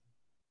of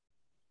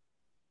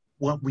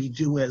what we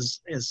do as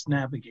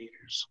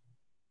navigators,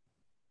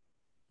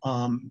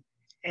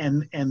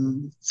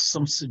 and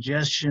some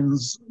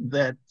suggestions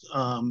that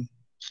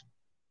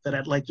that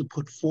I'd like to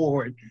put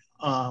forward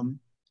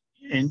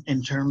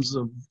in terms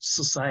of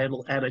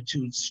societal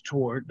attitudes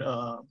toward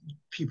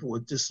people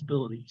with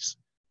disabilities.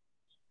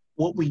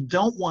 What we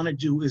don't want to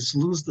do is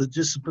lose the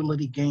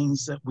disability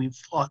gains that we've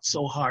fought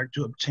so hard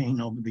to obtain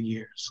over the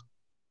years.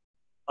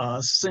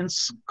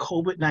 Since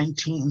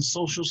COVID-19,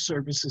 social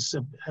services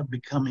have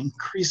become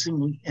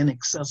increasingly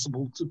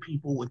inaccessible to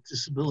people with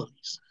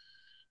disabilities.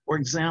 For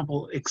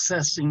example,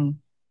 accessing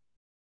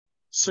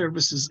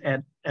services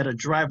at a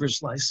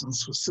driver's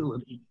license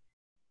facility,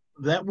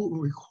 that will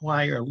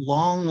require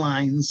long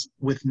lines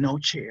with no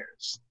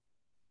chairs.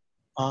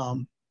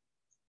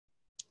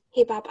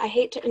 Hey, Bob, I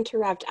hate to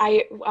interrupt.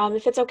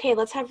 If it's okay,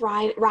 let's have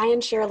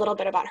Ryann share a little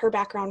bit about her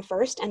background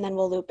first, and then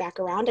we'll loop back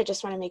around. I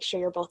just want to make sure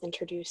you're both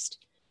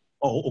introduced.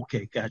 Oh,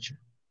 okay, gotcha.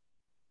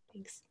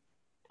 Thanks.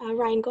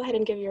 Ryann, go ahead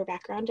and give your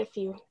background if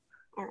you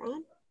are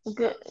on.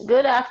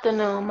 Good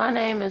afternoon. My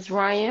name is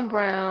Ryann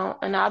Brown,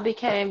 and I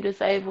became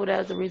disabled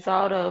as a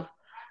result of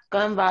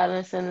gun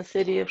violence in the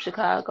city of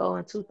Chicago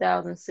in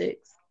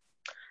 2006.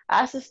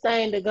 I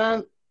sustained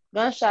a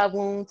gunshot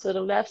wound to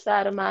the left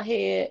side of my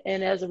head,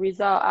 and as a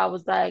result, I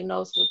was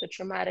diagnosed with a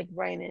traumatic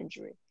brain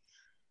injury.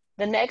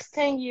 The next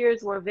 10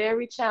 years were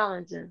very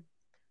challenging,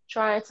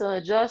 trying to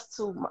adjust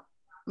to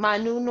my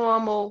new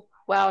normal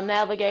while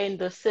navigating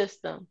the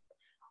system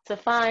to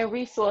find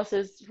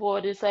resources for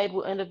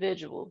disabled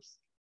individuals.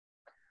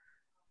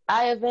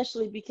 I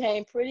eventually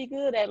became pretty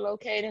good at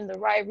locating the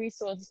right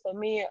resources for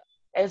me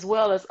as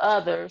well as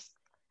others.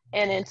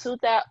 And in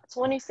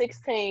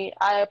 2016,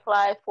 I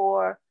applied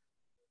for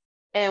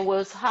and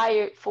was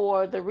hired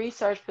for the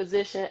research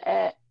position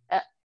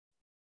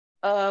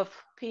of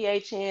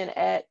PHN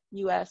at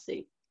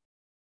USC.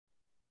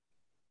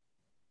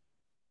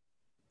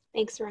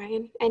 Thanks,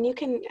 Ryann. And you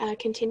can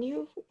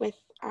continue with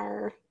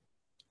our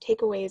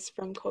takeaways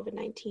from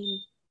COVID-19.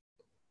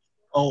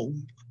 Oh.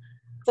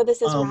 So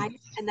this is Ryann,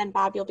 and then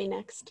Bob, you'll be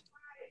next.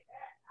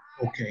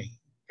 Okay,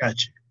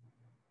 gotcha.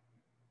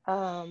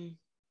 Am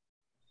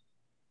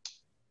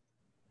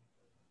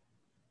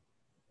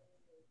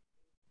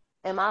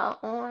I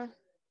on?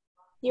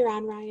 You're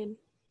on, Ryann.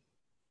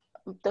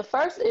 The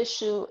first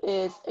issue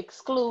is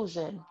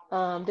exclusion.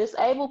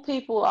 Disabled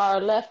people are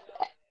left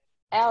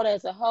out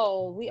as a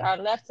whole. We are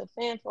left to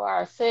fend for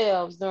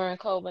ourselves during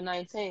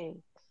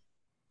COVID-19.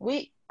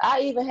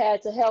 I even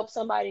had to help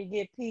somebody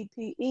get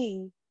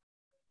PPE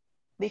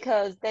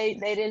because they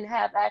didn't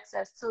have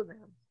access to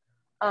them.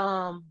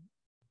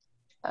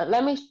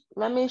 Let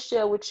me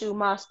share with you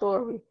my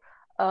story.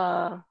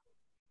 I'm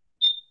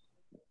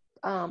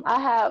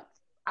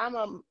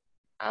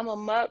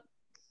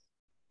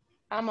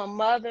a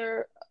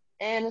mother,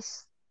 and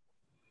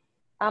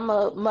I'm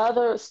a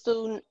mother,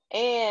 student,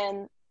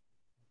 and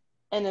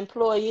an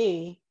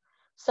employee.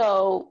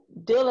 So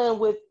dealing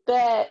with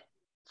that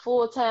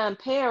full-time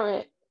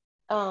parent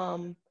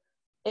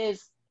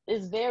is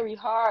very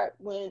hard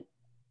when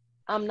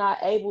I'm not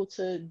able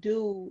to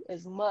do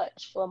as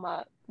much for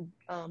my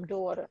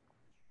daughter.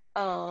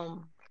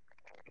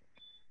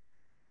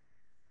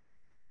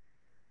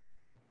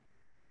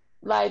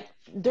 Like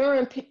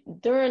during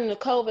the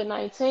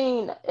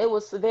COVID-19, it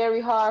was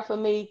very hard for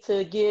me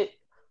to get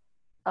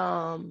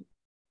at-home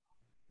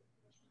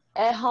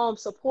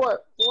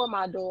support for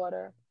my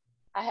daughter.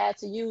 I had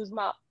to do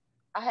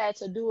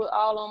it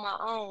all on my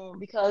own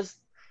because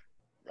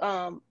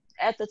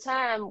at the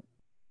time,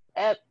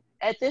 at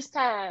this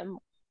time,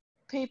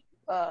 people,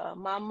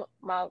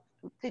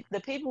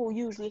 the people who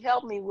usually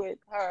help me with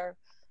her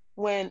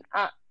when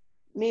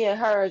me and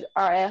her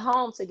are at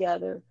home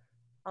together,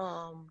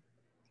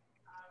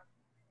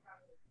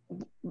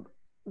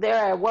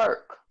 they're at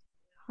work.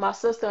 My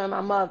sister and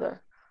my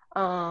mother.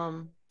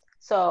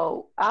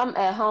 So I'm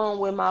at home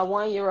with my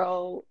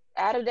 1-year-old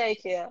out of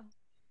daycare.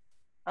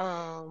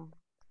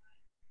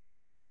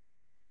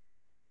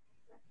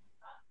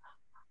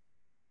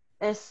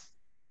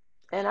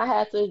 And I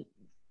had to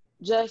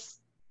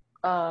just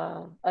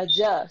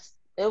adjust.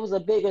 It was a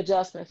big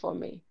adjustment for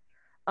me.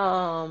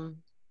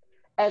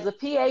 As a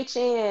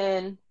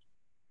PHN,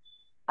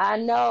 I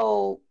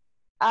know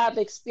I've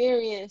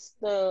experienced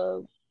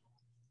the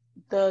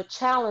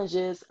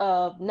challenges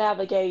of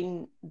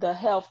navigating the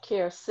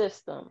healthcare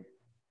system.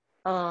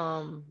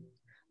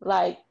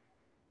 Like,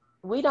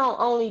 we don't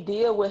only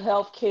deal with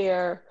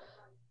healthcare,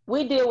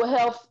 we deal with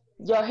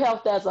your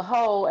health as a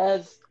whole,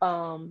 as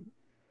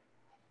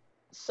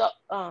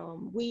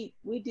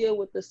we deal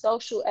with the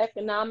social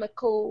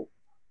economical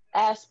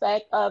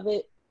aspect of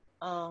it,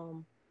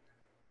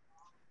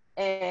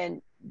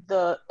 and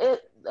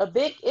a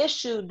big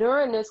issue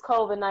during this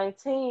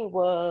COVID-19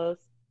 was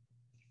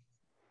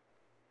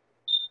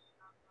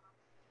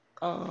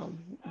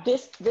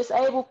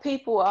disabled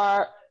people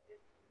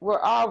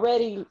were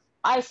already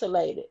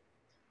isolated.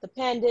 The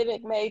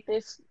pandemic made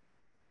this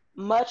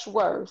much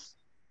worse.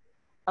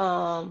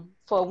 For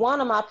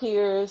one of my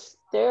peers,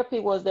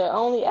 therapy was their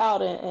only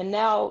outing, and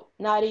now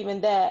not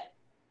even that.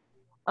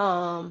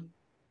 Our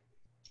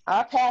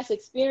past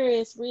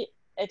experiences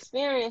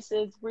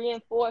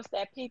reinforce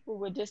that people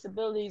with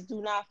disabilities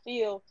do not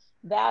feel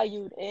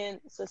valued in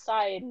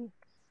society.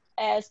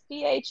 As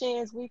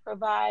PHNs, we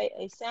provide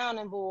a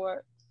sounding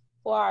board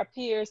for our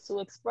peers to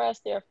express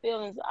their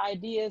feelings,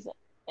 ideas,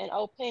 and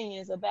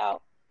opinions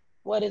about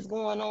what is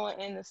going on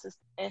in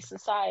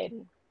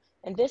society.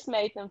 And this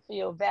made them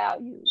feel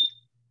valued.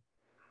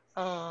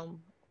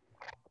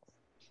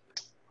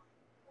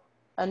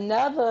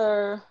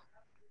 Another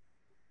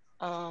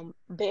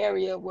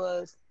barrier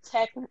was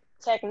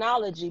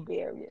technology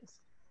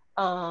barriers,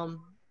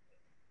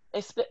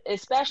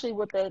 especially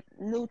with the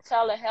new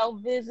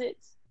telehealth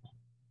visits.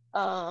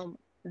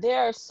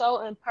 They're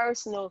so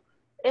impersonal.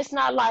 It's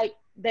not like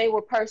they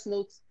were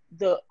personal.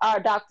 Our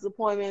doctor's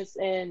appointments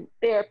and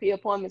therapy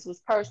appointments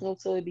was personal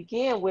to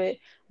begin with,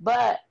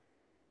 but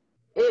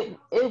it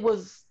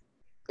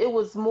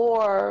was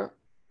more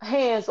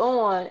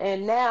hands-on.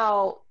 And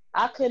now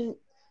I couldn't,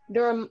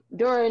 during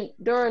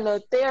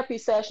the therapy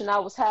session I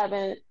was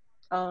having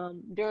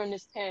during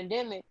this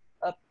pandemic,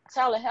 a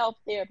telehealth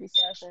therapy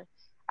session,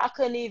 I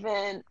couldn't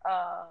even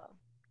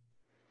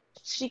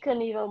she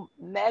couldn't even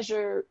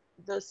measure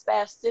the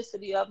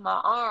spasticity of my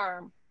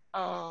arm.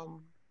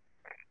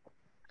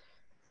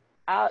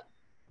 I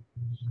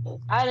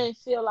didn't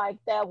feel like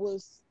that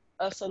was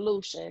a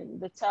solution.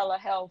 The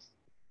telehealth,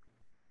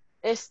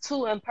 it's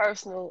too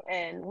impersonal,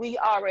 and we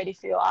already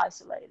feel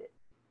isolated.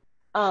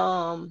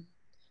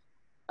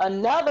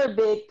 Another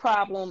big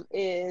problem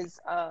is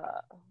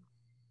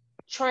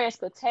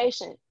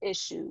transportation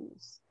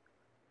issues,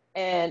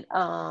 and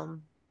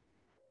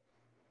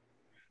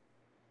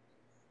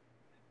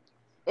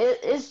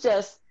it's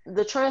just,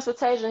 the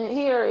transportation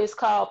here is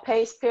called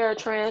pace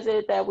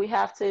paratransit, that we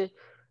have to,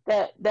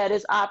 that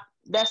is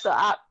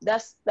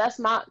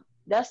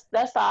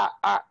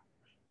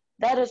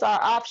our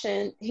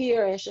option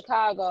here in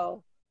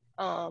Chicago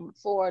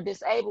for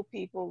disabled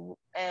people.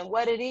 And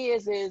what it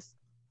is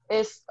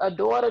it's a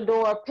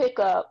door-to-door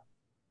pickup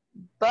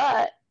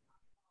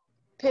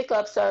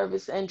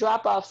service and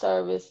drop-off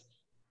service.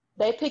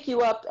 They pick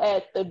you up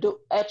at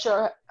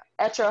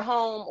your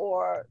home,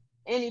 or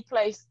any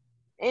place,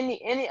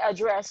 any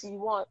address you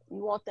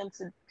want them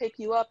to pick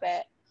you up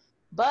at.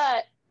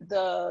 But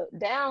the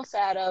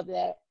downside of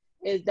that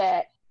is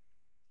that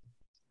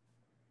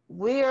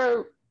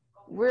we're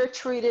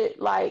treated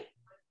like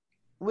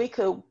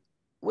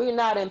we're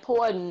not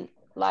important,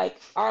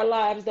 like our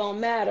lives don't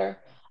matter,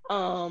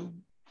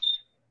 and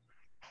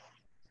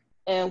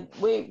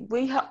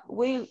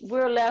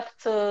we're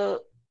left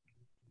to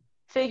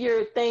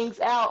figure things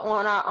out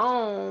on our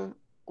own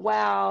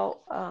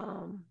while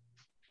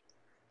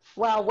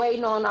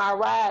waiting on our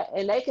ride.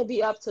 And they could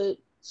be up to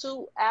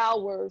 2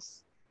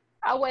 hours.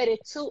 I waited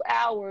 2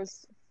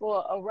 hours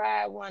for a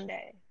ride one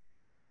day,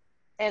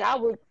 and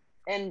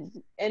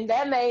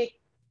that made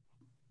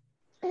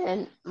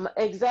And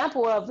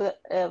example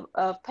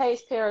of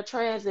PACE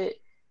paratransit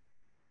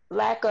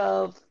lack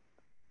of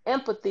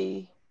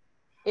empathy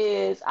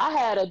is I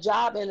had a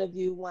job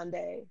interview one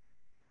day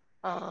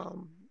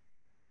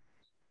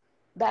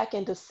back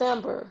in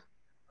December,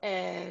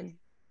 and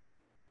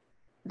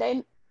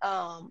they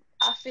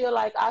I feel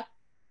like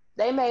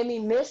they made me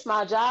miss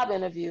my job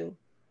interview,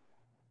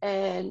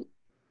 and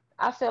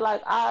I feel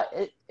like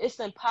it's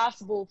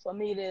impossible for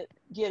me to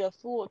get a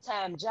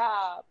full-time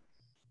job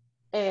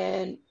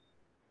and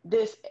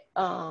this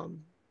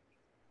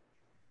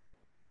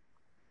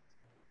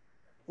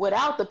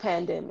without the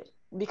pandemic,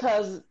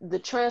 because the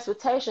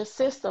transportation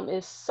system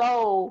is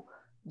so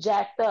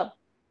jacked up.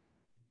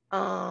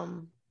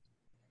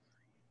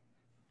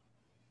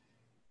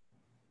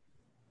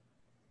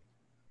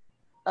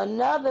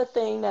 Another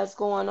thing that's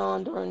going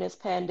on during this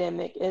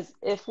pandemic is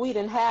if we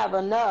didn't have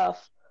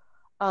enough,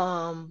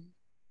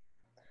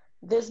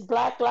 this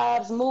Black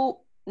Lives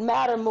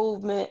Matter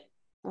movement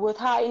with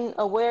heightened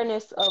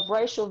awareness of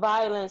racial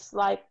violence,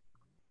 like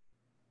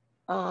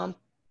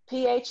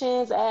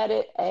PHNs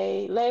added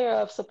a layer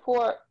of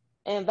support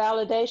and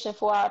validation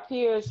for our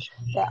peers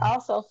that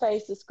also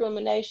face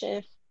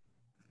discrimination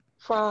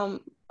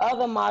from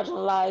other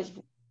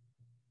marginalized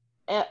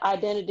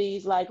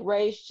identities like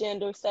race,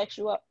 gender,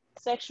 sexual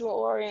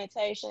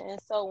orientation,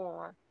 and so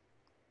on.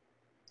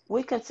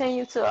 We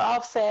continue to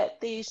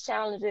offset these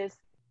challenges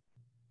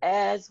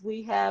as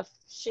we have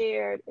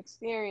shared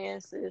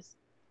experiences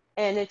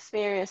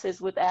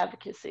with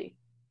advocacy.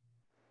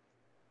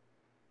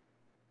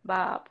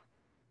 Bob.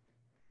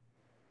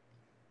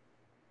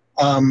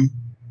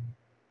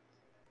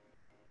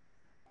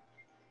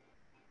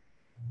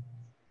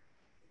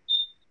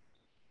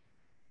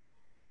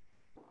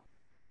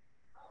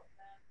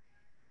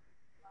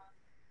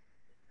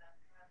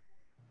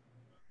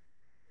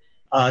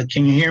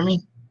 Can you hear me?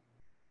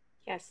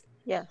 Yes.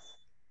 Yes.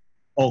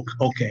 Oh,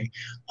 okay.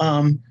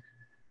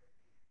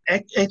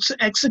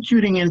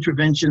 Executing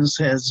interventions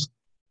has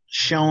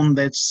shown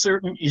that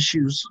certain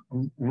issues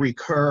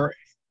recur,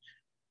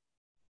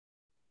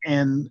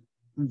 and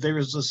there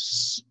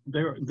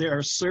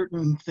are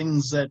certain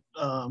things that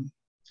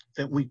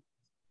that we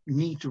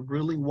need to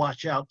really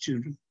watch out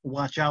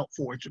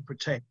for to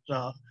protect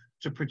the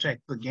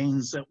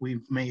gains that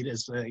we've made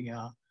as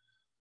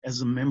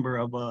a member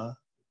of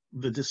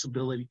the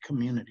disability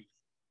community.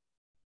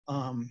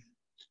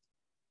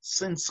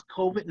 Since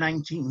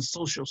COVID-19,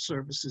 social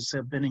services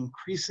have been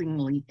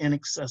increasingly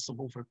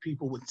inaccessible for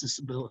people with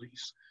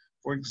disabilities.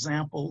 For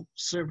example,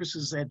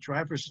 services at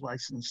driver's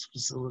license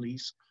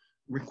facilities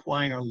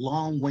require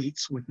long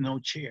waits with no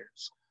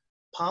chairs.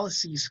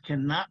 Policies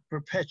cannot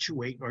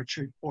perpetuate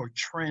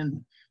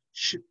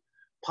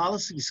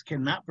policies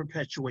cannot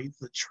perpetuate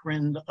the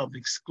trend of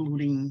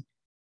excluding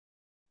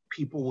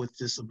people with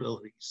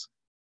disabilities.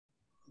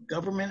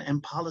 Government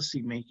and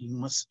policymaking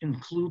must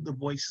include the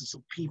voices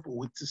of people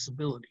with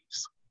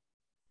disabilities.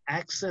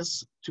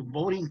 Access to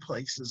voting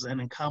places and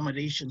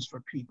accommodations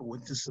for people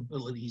with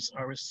disabilities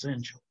are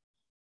essential.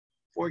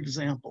 For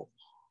example,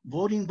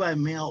 voting by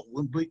mail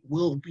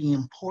will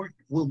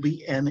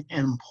be an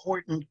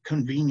important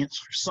convenience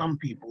for some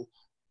people,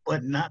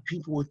 but not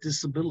people with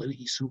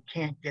disabilities who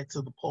can't get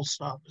to the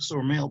post office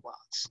or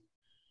mailbox.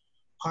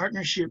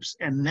 Partnerships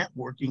and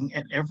networking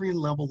at every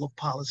level of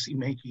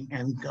policymaking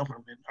and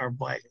government are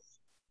vital.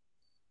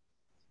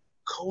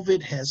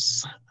 COVID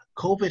has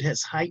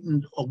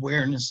heightened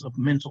awareness of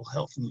mental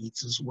health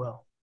needs as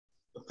well.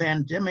 The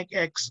pandemic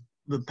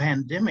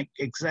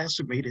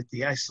exacerbated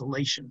the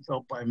isolation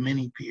felt by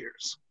many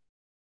peers.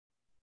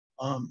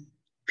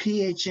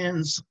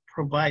 PHNs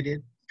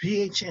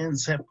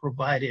have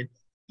provided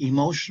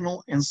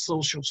emotional and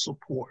social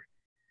support,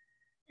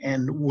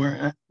 and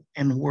were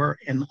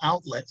an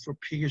outlet for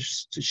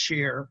peers to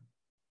share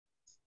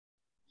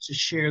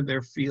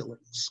their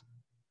feelings.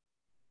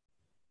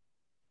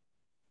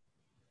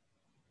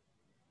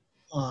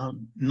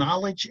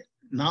 Knowledge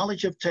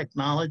of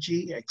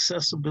technology,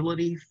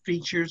 accessibility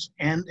features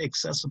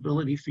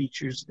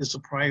is a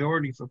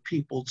priority for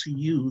people to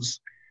use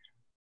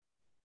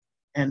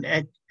and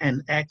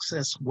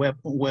access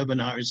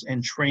webinars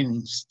and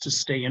trainings to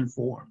stay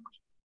informed.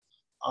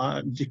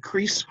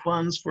 Decreased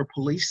funds for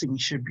policing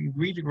should be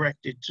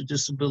redirected to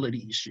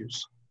disability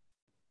issues.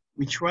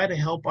 We try to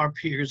help our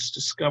peers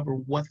discover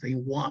what they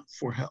want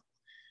for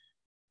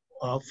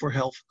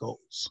health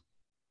goals.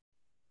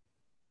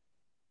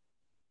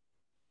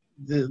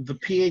 The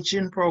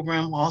PHN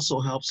program also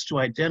helps to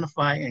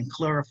identify and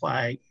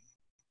clarify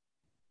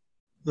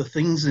the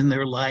things in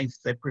their life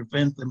that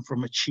prevent them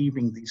from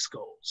achieving these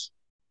goals.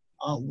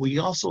 We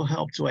also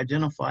help to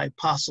identify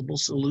possible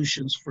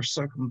solutions for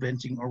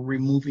circumventing or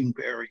removing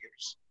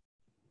barriers.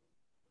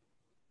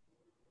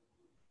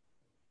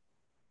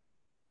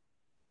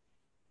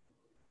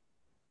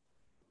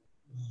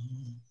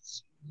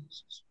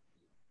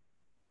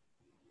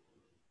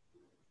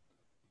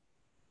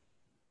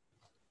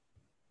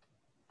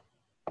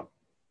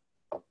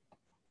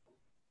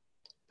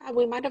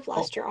 We might have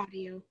lost your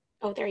audio.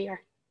 Oh, there you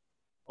are.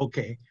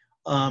 Okay.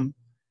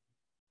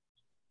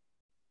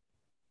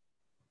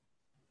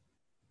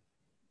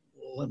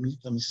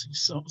 let me see.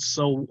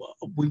 So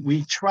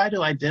we try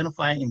to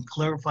identify and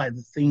clarify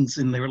the things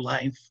in their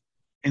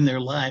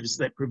lives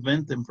that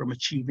prevent them from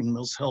achieving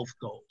those health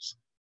goals.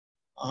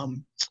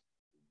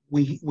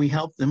 We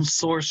help them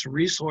source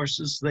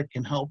resources that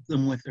can help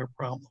them with their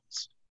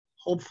problems.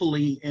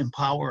 Hopefully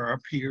empower our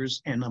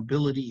peers and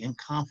ability and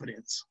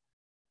confidence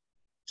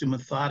to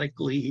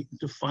methodically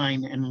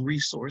define and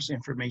resource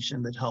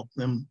information that help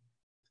them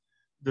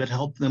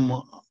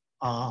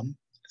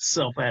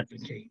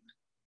self-advocate.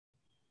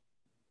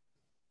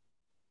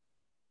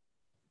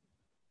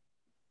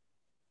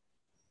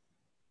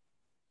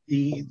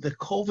 The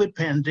COVID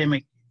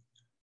pandemic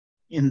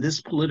in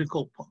this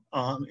political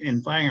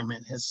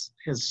environment has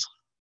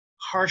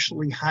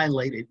harshly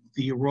highlighted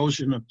the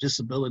erosion of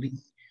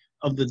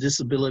the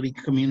disability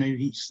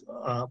community's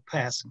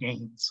past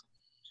gains.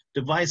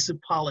 Divisive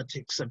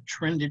politics have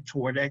trended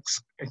toward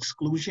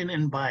exclusion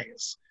and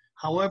bias.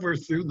 However,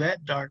 through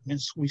that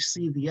darkness, we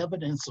see the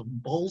evidence of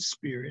bold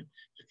spirit,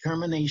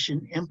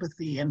 determination,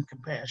 empathy, and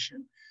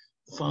compassion,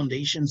 the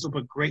foundations of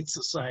a great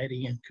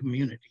society and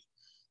community.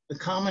 The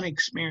common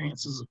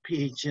experiences of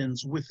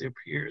PHNs with their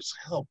peers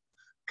help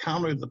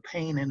counter the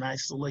pain and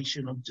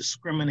isolation of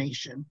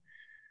discrimination,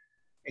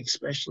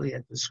 especially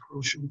at this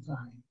crucial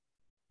time.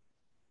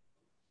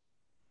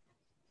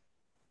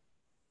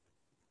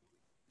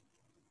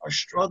 Our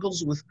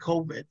struggles with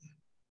COVID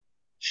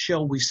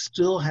show we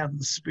still have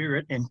the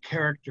spirit and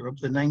character of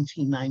the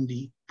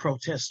 1990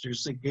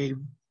 protesters that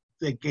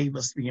gave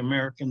us the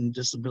American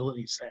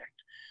Disabilities Act.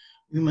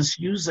 We must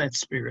use that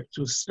spirit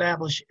to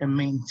establish and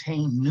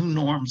maintain new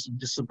norms of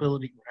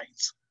disability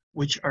rights,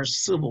 which are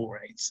civil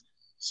rights.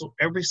 So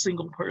every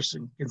single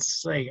person can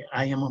say,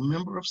 I am a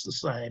member of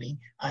society,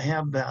 I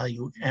have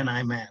value, and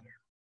I matter.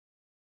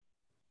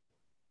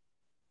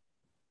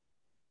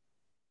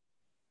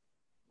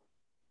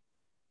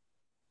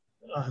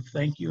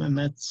 Thank you, and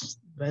that's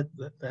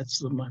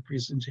my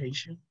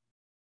presentation.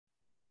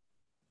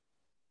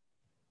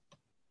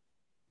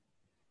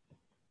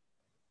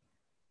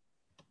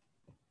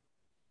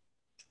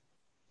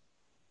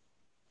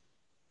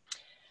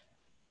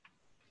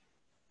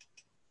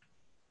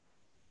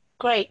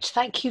 Great,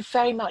 thank you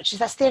very much. Is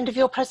that the end of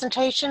your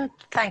presentation?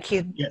 Thank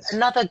you. Yes.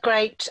 Another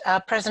great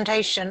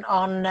presentation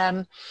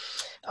on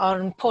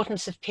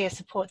importance of peer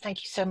support.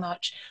 Thank you so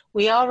much.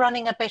 We are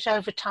running a bit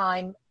over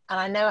time, and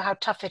I know how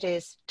tough it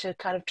is to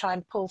kind of try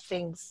and pull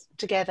things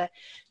together.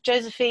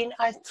 Josephine,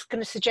 I was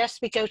going to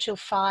suggest we go till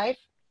 5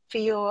 for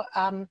your,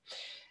 and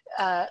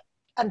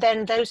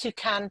then those who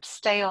can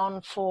stay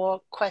on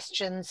for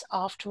questions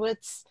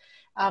afterwards.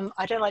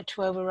 I don't like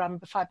to overrun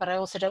by 5, but I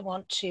also don't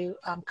want to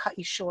cut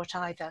you short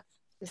either.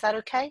 Is that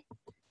okay?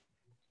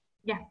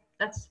 Yeah,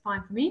 that's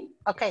fine for me.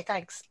 Okay,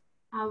 thanks.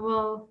 I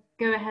will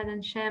go ahead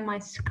and share my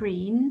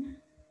screen.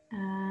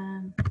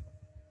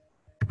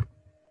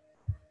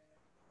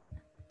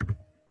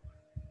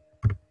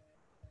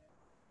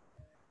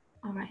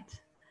 All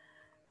right.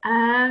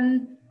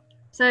 I'm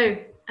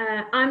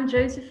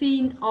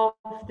Josephine of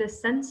the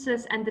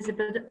Census and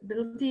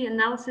Disability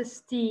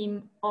Analysis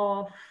team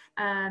of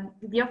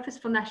the Office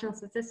for National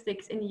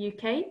Statistics in the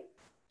UK.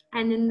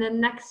 And in the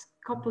next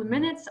couple of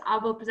minutes, I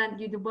will present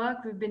you the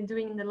work we've been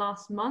doing in the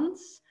last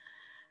months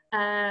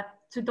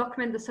to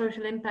document the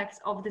social impacts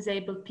of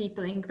disabled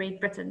people in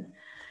Great Britain.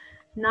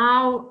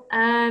 Now,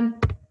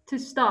 to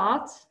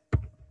start,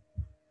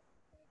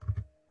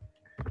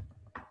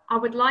 I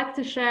would like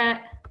to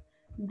share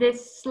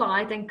this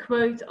slide and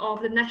quote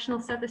of the national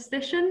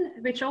statistician,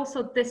 which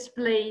also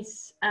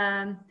displays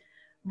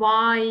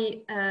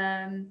why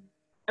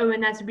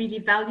ONS really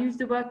values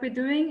the work we're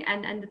doing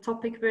and the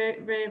topic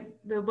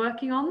we're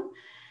working on.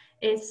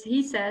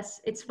 He says,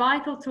 it's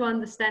vital to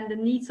understand the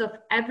needs of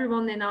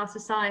everyone in our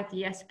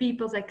society as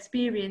people's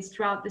experience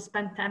throughout this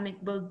pandemic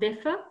will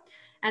differ.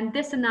 And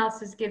this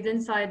analysis gives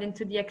insight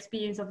into the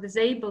experience of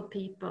disabled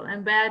people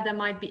and where there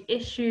might be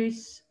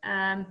issues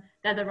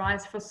that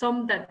arise for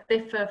some that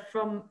differ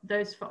from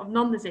those of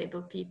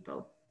non-disabled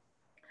people.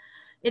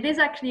 It is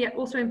actually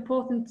also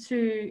important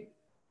to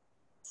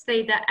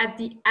state that at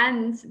the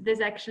end,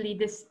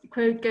 this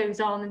quote goes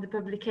on in the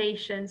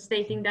publication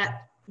stating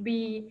that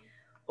we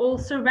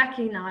also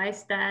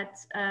recognize that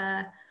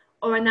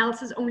our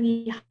analysis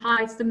only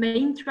hides the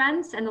main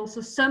trends and also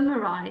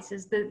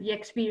summarizes the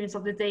experience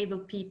of the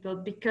disabled people,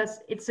 because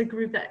it's a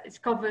group that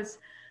covers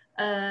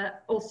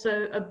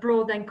also a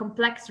broad and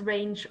complex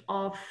range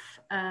of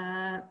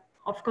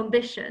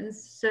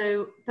conditions.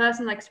 So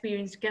personal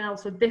experience can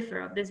also differ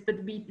of this,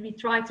 but we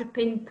try to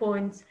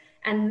pinpoint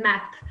and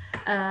map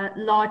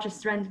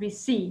largest trends we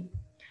see.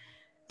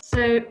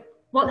 So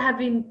what have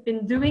we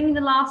been doing in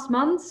the last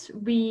months?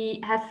 We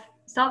have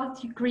started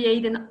to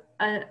create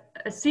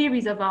a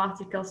series of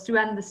articles to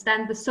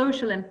understand the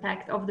social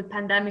impact of the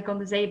pandemic on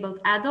disabled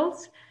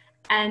adults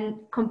and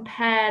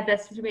compare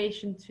that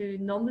situation to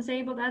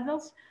non-disabled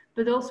adults,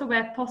 but also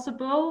where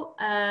possible,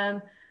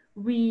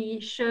 we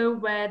show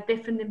where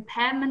different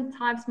impairment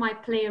types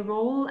might play a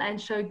role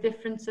and show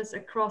differences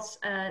across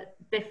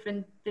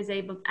different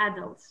disabled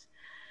adults.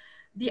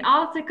 The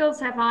articles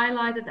have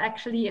highlighted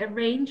actually a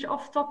range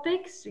of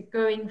topics,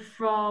 going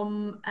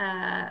from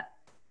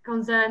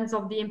concerns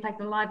of the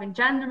impact on life in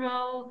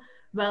general,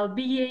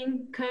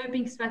 well-being,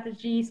 coping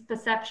strategies,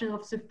 perception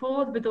of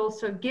support, but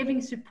also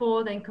giving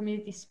support and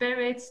community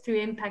spirits, to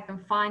impact on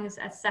finance,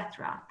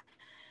 etc.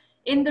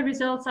 In the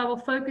results, I will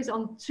focus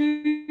on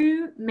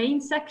 2 main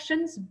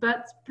sections,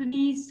 but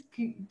please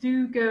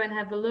do go and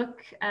have a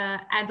look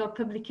at our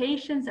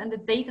publications and the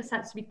data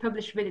sets we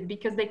publish with it,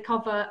 because they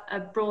cover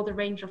a broader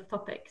range of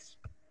topics.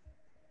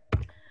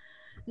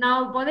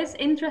 Now, what is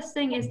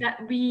interesting is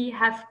that we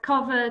have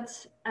covered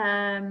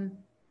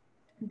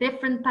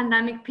different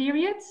pandemic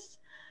periods.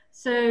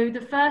 So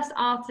the first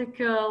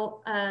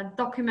article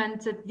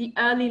documented the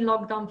early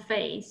lockdown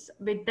phase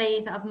with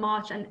data of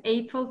March and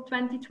April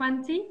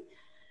 2020.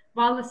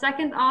 While the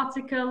second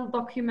article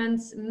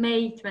documents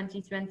May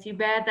 2020,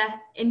 where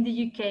in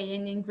the UK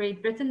and in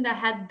Great Britain, there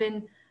had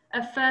been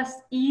a first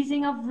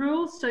easing of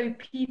rules, so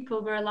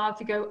people were allowed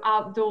to go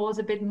outdoors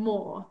a bit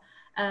more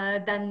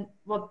than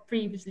what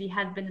previously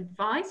had been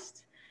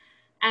advised.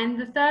 And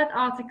the third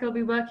article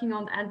we're working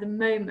on at the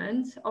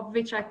moment, of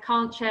which I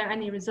can't share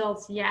any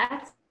results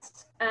yet,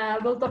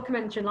 will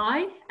document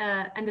July,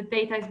 and the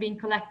data is being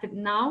collected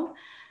now,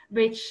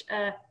 which,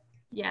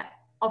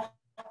 of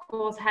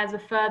course, has a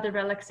further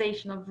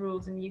relaxation of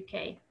rules in the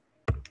UK.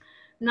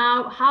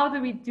 Now, how do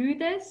we do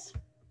this?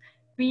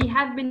 We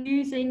have been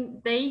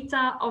using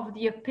data of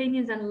the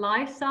Opinions and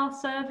Lifestyle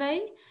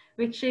Survey,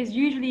 which is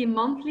usually a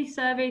monthly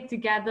survey to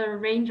gather a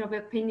range of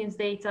opinions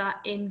data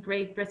in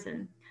Great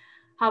Britain.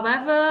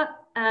 However,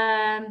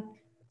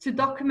 to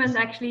document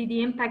actually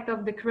the impact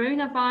of the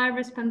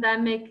coronavirus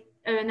pandemic,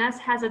 ONS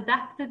has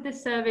adapted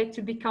this survey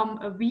to become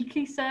a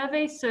weekly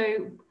survey.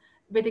 So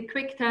with a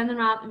quick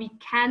turnaround, we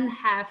can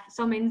have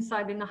some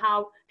insight into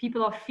how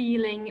people are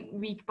feeling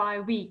week by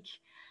week.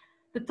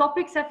 The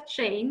topics have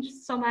changed.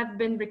 Some have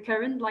been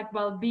recurrent, like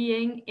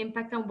well-being,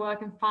 impact on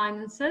work and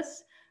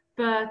finances.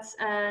 But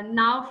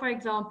now, for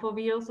example,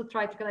 we also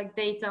try to collect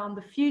data on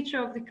the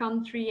future of the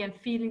country and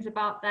feelings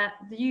about that,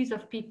 the use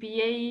of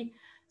PPE,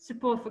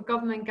 support for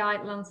government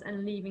guidelines,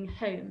 and leaving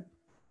home.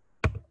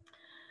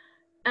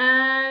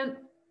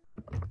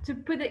 To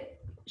put it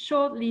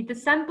shortly, the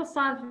sample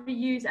size we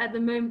use at the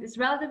moment is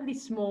relatively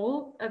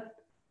small.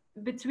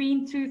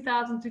 Between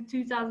 2,000 to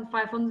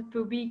 2,500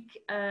 per week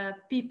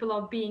people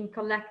are being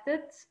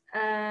collected,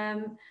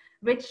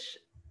 which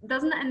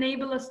doesn't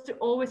enable us to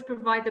always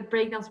provide the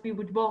breakdowns we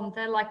would want,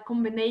 like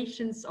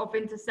combinations of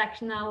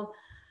intersectional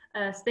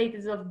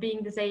status of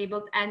being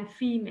disabled and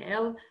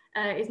female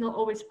is not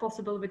always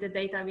possible with the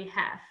data we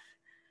have.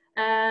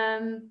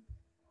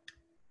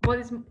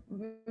 What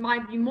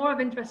might be more of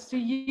interest to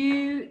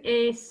you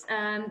is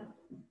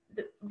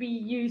we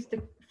use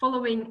the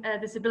following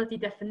disability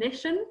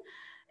definition.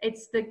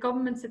 It's the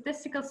Government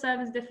Statistical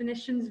Service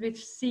definitions,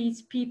 which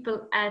sees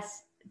people as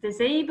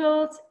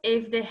disabled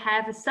if they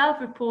have a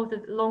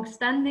self-reported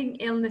long-standing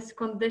illness,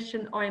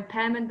 condition, or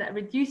impairment that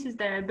reduces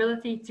their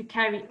ability to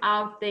carry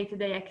out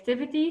day-to-day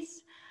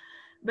activities,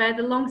 where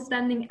the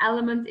long-standing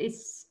element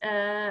is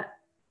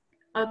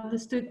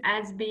understood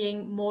as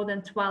being more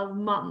than 12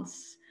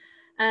 months.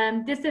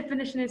 This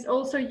definition is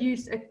also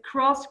used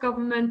across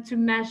government to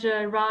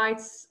measure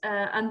rights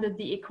under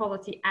the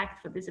Equality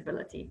Act for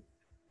Disability.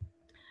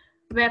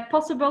 Where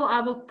possible, I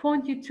will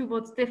point you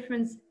towards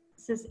differences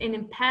in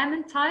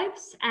impairment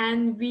types,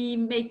 and we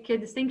make a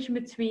distinction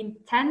between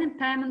 10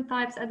 impairment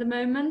types at the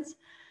moment,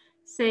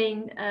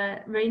 saying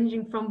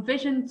ranging from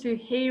vision to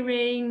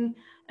hearing,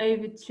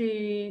 over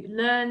to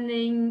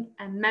learning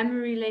and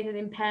memory-related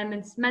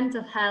impairments,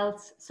 mental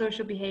health,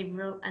 social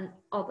behavioral, and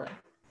other.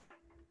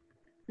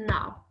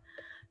 Now,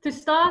 to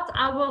start,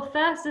 I will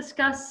first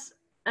discuss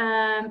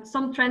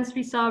some trends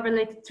we saw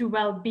related to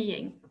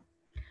well-being.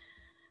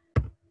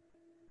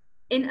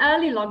 In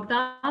early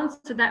lockdown,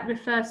 so that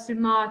refers to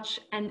March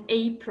and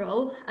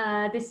April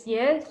this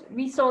year,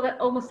 we saw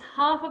that almost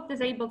half of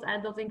disabled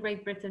adults in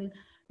Great Britain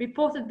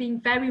reported being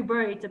very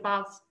worried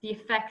about the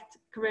effect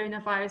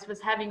coronavirus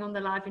was having on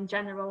their life in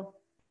general.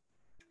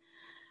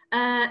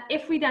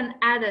 If we then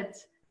added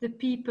the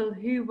people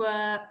who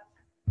were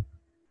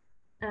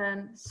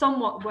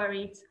somewhat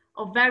worried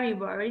or very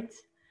worried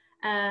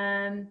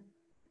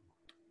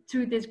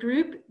to this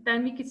group,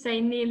 then we could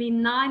say nearly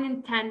 9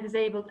 in 10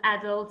 disabled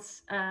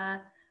adults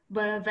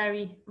were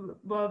very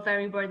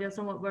worried or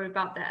somewhat worried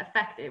about the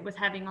effect it was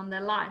having on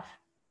their life.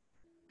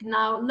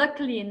 Now,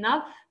 luckily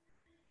enough,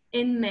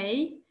 in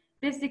May,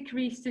 this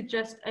decreased to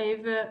just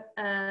over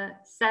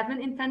 7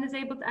 in 10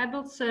 disabled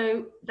adults.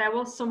 So there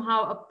was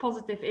somehow a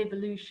positive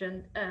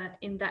evolution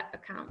in that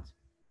account.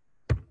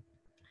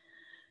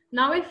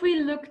 Now, if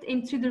we looked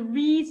into the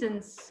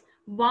reasons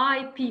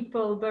why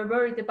people were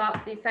worried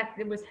about the effect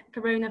that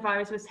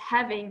coronavirus was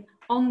having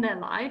on their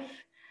life,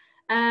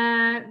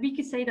 we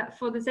could say that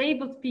for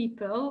disabled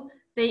people,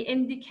 they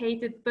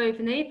indicated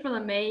both in April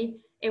and May,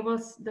 it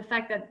was the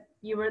fact that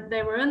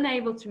they were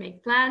unable to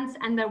make plans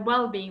and their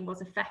well-being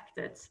was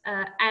affected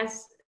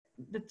as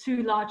the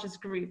 2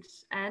 largest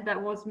groups, and that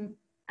was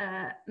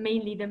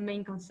mainly the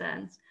main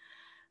concerns.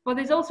 What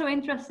is also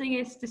interesting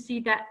is to see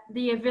that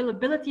the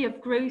availability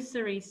of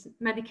groceries,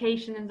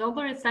 medication, and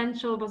other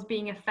essential was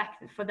being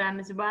affected for them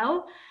as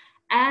well.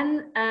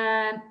 And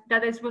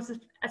that it was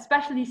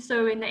especially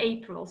so in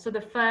April, so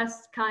the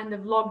first kind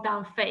of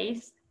lockdown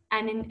phase.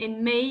 And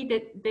in May,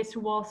 this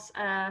was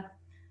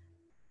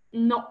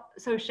not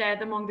so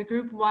shared among the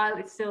group, while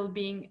it's still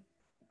being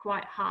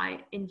quite high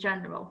in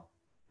general.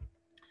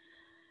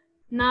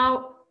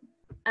 Now,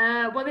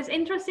 what is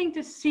interesting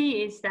to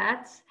see is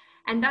that,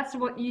 and that's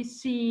what you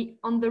see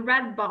on the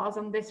red bars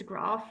on this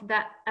graph,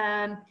 that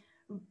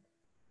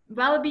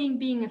well-being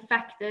being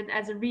affected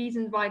as a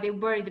reason why they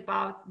worried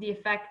about the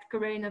effect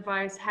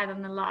coronavirus had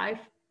on their life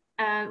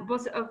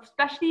was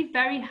especially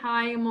very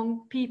high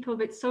among people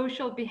with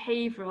social,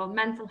 behavioral,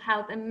 mental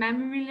health, and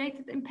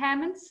memory-related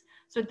impairments.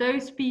 So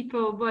those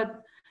people were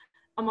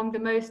among the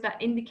most that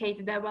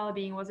indicated their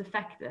well-being was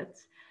affected.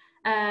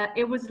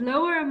 It was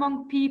lower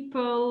among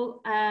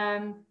people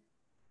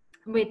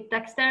with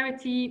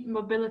dexterity,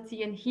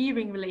 mobility, and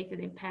hearing-related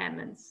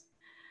impairments.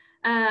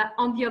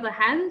 On the other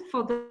hand,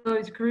 for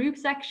those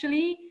groups,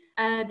 actually,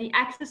 the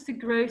access to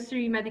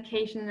grocery,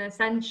 medication, and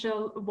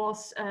essential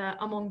was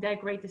among their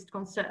greatest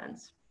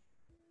concerns.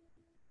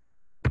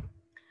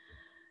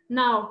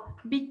 Now,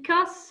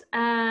 because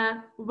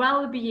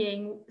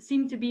well-being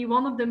seemed to be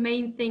one of the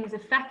main things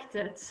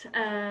affected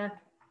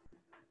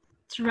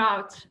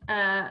throughout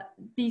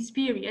these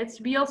periods,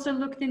 we also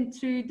looked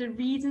into the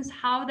reasons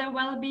how their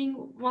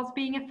well-being was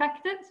being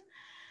affected.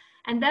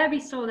 And there we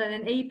saw that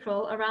in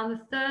April, around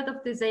a third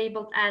of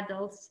disabled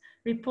adults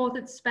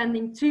reported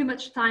spending too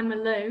much time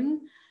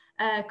alone,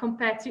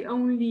 compared to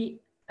only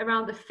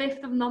around a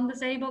fifth of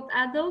non-disabled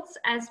adults,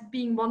 as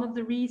being one of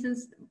the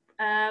reasons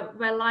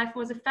where life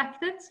was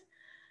affected.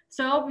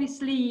 So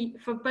obviously,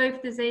 for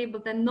both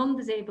disabled and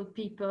non-disabled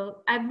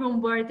people,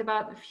 everyone worried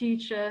about the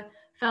future,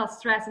 felt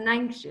stressed and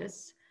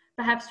anxious,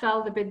 perhaps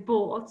felt a bit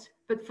bored.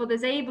 But for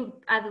disabled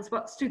adults,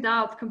 what stood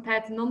out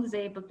compared to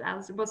non-disabled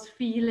adults was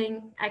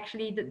feeling,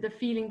 actually, the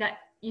feeling that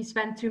you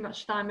spend too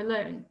much time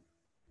alone.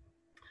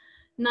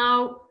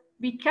 Now,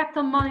 we kept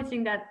on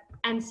monitoring that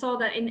and saw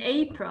that in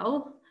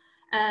April,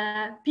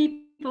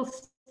 people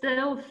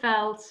still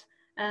felt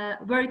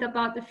worried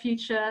about the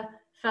future,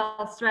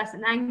 felt stressed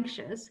and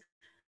anxious,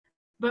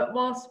 but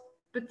was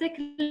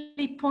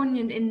particularly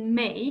poignant in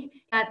May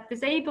that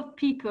disabled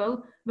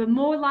people were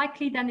more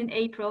likely than in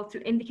April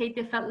to indicate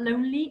they felt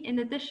lonely in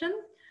addition.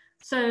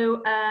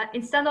 So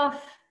instead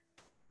of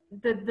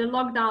the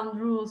lockdown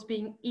rules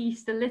being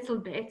eased a little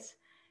bit,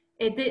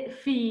 it did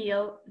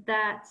feel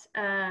that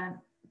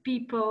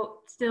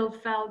people still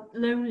felt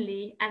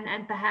lonely,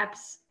 and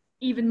perhaps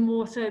even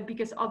more so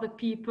because other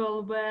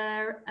people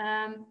were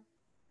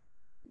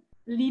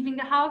leaving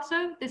the house.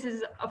 So this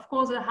is, of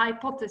course, a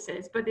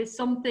hypothesis, but it's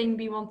something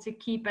we want to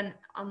keep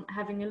on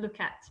having a look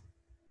at.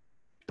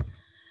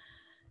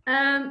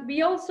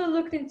 We also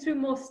looked into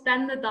more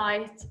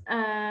standardized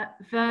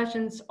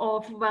versions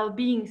of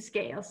well-being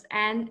scales.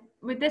 And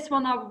with this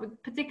one, I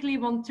would particularly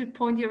want to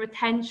point your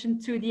attention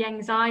to the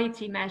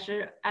anxiety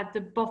measure at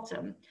the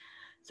bottom.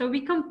 So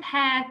we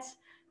compared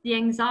the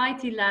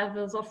anxiety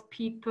levels of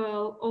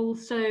people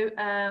also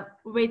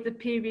with the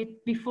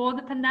period before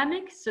the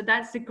pandemic. So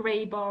that's the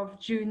gray bar of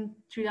June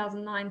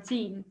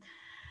 2019.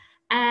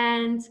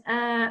 And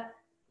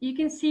you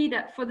can see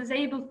that for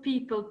disabled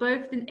people,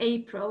 both in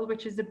April,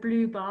 which is the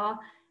blue bar,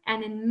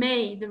 and in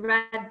May, the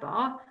red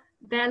bar,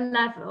 their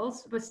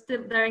levels were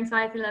still, their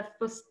anxiety level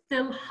was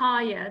still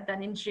higher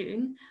than in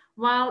June.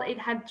 While it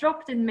had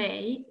dropped in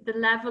May, the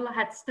level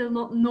had still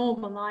not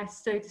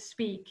normalized, so to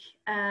speak.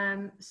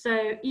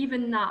 So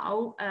even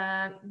now,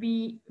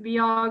 we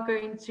are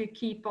going to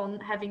keep on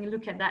having a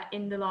look at that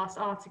in the last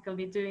article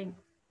we're doing.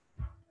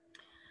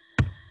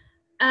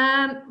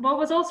 What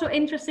was also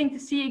interesting to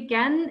see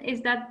again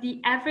is that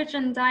the average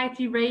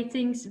anxiety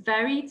ratings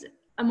varied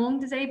among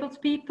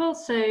disabled people.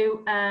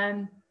 So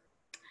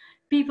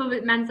people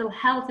with mental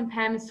health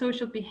impairments,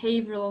 social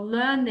behavioral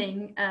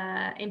learning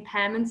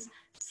impairments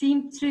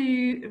seem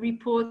to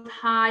report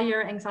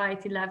higher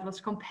anxiety levels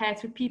compared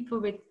to people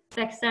with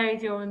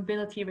dexterity or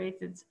mobility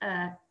related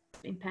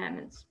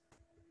impairments.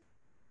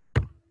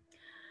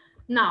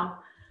 Now,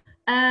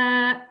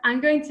 I'm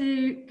going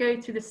to go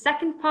to the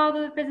second part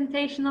of the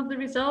presentation of the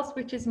results,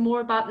 which is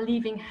more about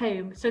leaving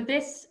home. So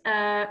this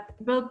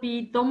will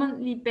be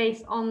dominantly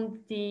based on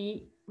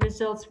the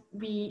results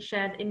we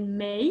shared in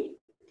May.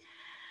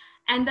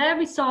 And there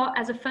we saw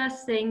as a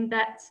first thing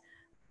that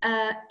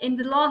in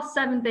the last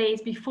 7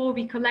 days before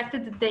we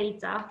collected the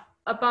data,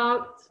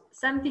 about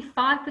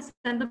 75%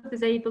 of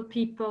disabled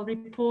people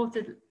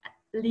reported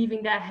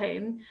leaving their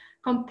home,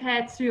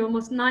 compared to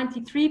almost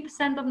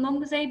 93% of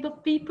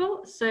non-disabled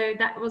people. So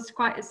that was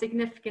quite a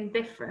significant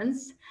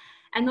difference.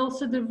 And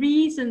also the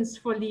reasons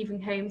for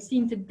leaving home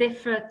seem to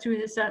differ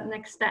to a certain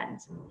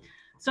extent.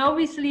 So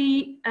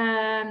obviously,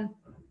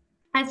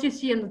 as you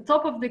see on the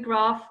top of the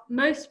graph,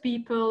 most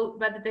people,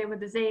 whether they were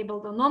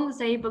disabled or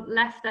non-disabled,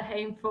 left their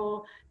home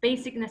for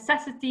basic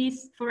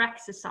necessities, for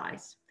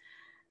exercise.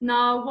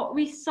 Now, what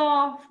we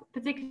saw,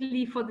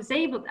 particularly for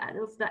disabled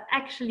adults, that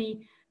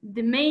actually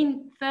the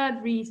main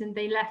third reason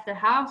they left their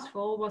house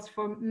for was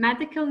for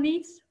medical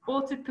needs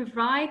or to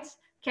provide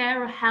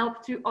care or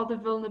help to other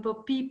vulnerable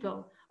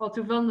people or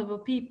to vulnerable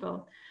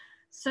people.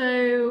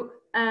 So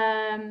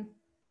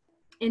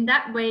in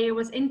that way, it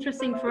was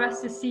interesting for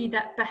us to see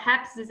that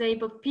perhaps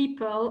disabled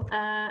people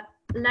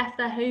left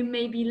their home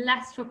maybe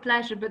less for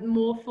pleasure, but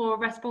more for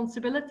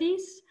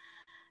responsibilities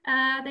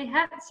they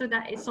had. So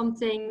that is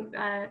something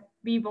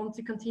we want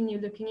to continue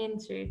looking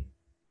into.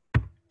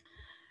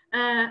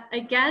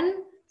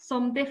 Again,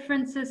 some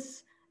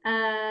differences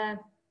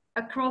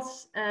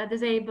across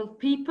disabled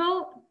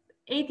people.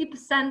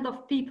 80%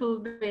 of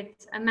people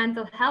with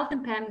mental health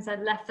impairments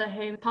had left their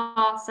home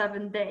past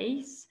 7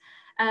 days,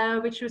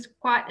 which was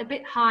quite a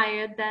bit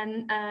higher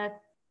than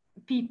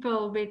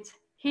people with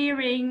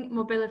hearing,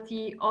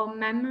 mobility, or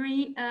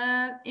memory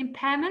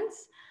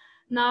impairments.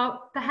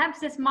 Now, perhaps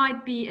this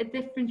might be a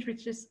difference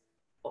which is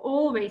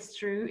always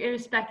true,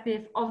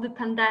 irrespective of the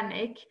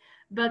pandemic,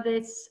 but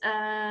it's,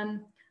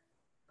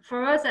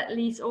 for us at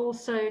least,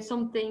 also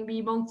something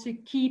we want to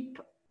keep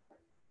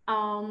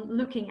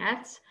looking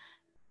at.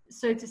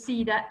 So to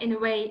see that in a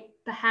way,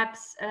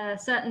 perhaps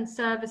certain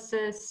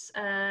services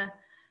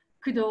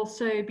could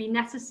also be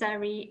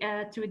necessary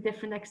to a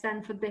different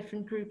extent for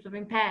different groups of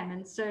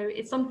impairments. So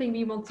it's something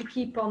we want to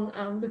keep on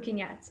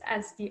looking at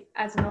as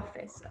an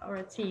office or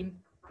a team.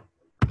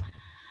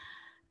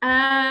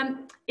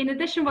 In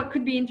addition, what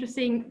could be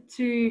interesting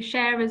to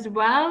share as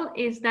well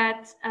is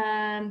that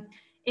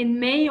in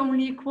May,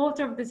 only a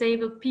quarter of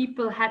disabled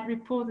people had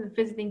reported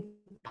visiting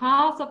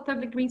parts of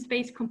public green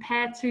space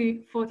compared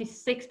to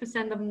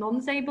 46% of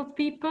non-disabled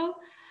people.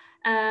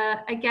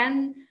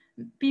 Again,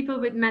 people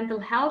with mental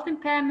health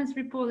impairments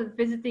reported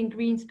visiting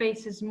green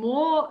spaces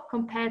more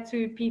compared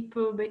to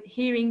people with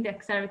hearing,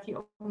 dexterity,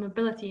 or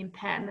mobility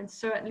impairments.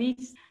 So at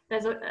least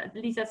there's at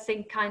least that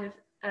same kind of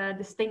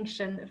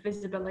distinction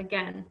visible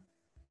again.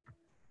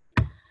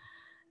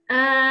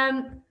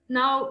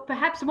 Now,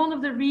 perhaps one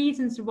of the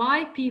reasons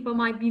why people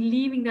might be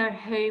leaving their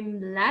home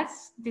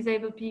less,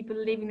 disabled people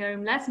leaving their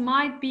home less,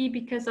 might be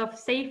because of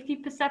safety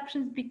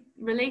perceptions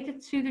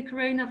related to the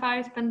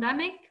coronavirus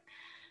pandemic.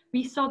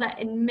 We saw that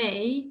in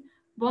May,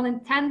 1 in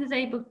 10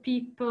 disabled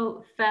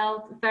people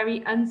felt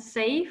very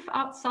unsafe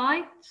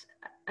outside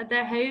at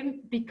their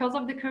home because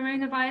of the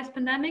coronavirus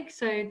pandemic.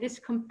 So this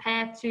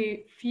compared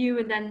to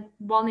fewer than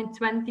 1 in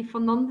 20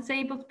 for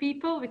non-disabled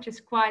people, which is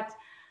quite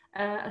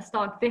a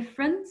stark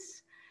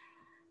difference.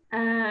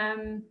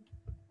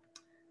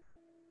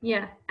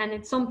 Yeah, and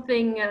it's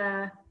something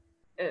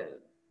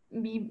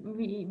we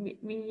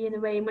in a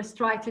way must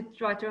try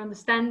to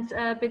understand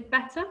a bit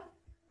better.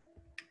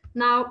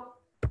 Now,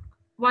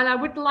 while I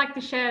would like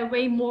to share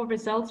way more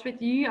results with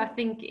you, I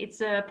think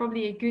it's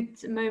probably a good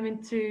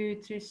moment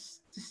to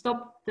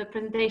stop the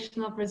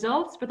presentation of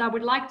results, but I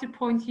would like to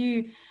point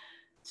you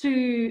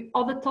to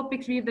other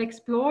topics we've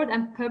explored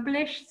and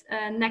published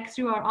next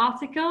to our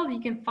article.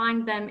 You can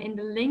find them in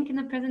the link in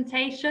the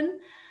presentation.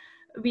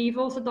 We've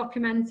also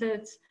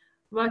documented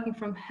working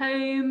from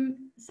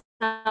home,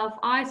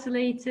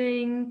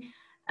 self-isolating,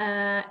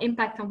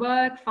 impact on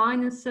work,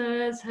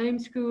 finances,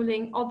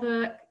 homeschooling,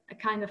 other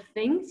kind of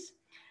things.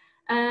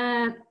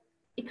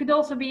 It could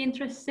also be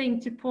interesting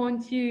to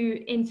point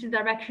you into the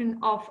direction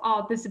of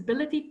our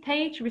disability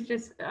page, which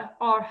is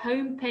our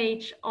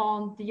homepage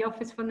on the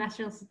Office for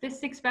National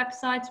Statistics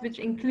website, which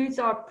includes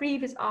our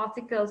previous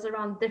articles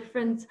around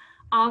different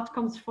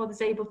outcomes for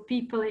disabled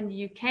people in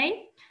the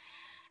UK.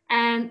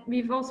 And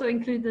we've also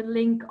included a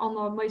link on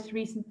our most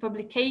recent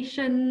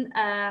publication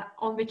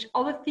on which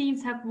other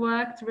themes have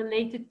worked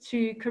related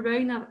to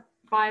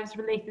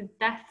coronavirus-related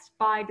deaths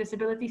by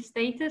disability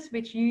status,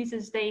 which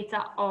uses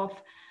data of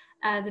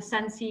the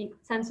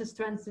Census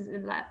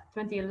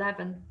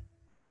 2011.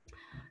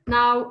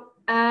 Now,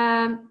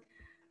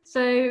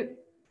 so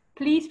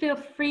please feel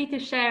free to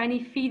share any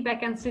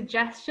feedback and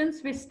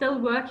suggestions. We're still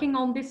working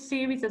on this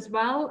series as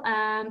well.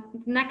 The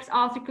next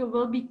article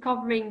will be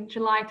covering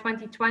July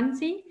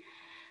 2020.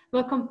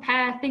 We'll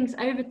compare things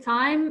over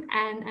time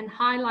and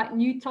highlight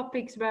new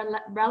topics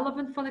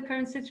relevant for the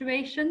current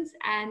situations,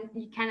 and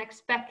you can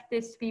expect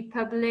this to be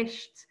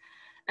published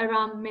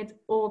around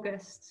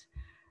mid-August.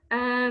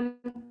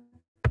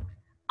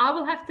 I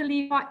will have to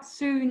leave quite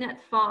soon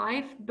at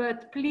 5,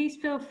 but please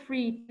feel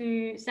free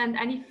to send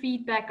any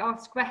feedback,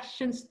 ask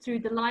questions to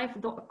the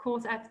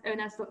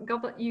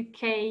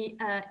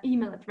live.course@ons.gov.uk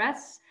email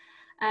address,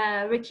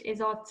 which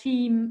is our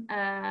team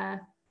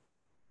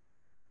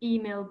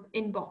email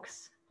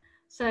inbox.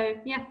 So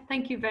yeah,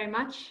 thank you very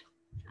much.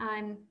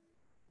 I'm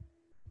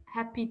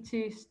happy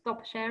to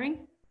stop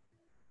sharing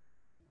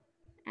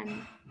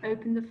and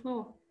open the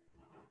floor.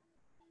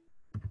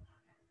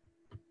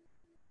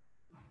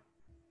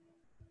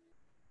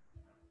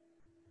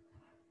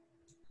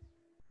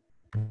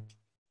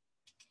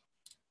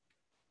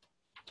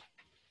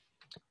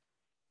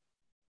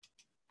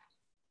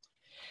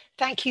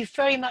 Thank you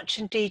very much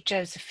indeed,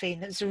 Josephine.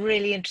 That's a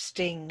really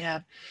interesting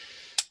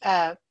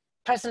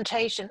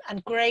presentation,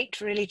 and great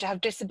really to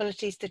have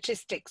disability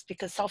statistics,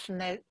 because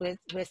often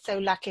we're so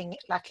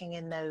lacking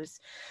in those.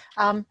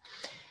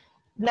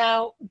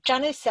 Now,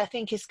 Janice, I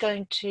think, is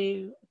going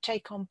to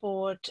take on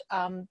board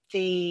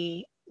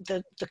the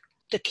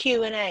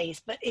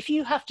Q&As, but if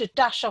you have to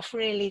dash off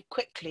really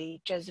quickly,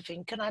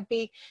 Josephine, can I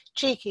be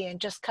cheeky and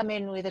just come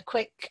in with a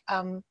quick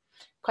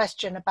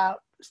question about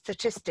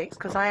statistics,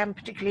 because I am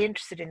particularly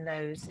interested in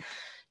those.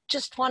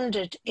 Just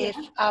wondered if,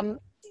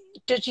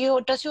 does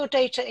your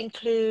data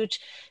include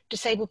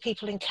disabled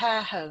people in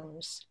care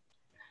homes?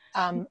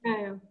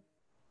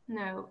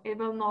 No, it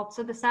will not.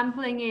 So the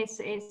sampling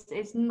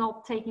is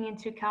not taking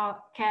into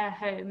care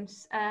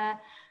homes.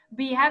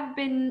 We have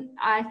been,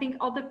 I think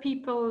other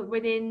people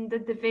within the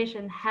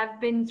division have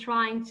been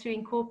trying to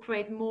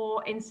incorporate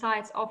more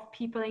insights of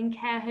people in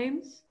care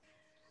homes.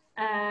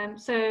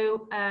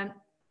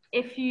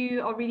 If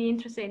you are really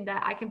interested in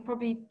that, I can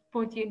probably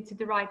point you into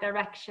the right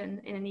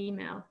direction in an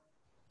email.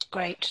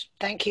 Great,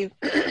 thank you.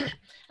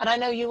 And I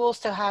know you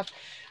also have,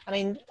 I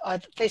mean,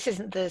 this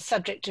isn't the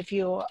subject of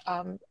your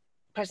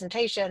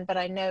presentation, but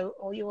I know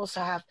you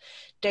also have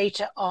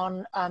data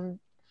on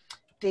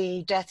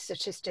the death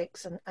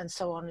statistics and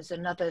so on as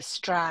another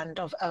strand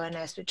of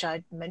ONS, which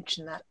I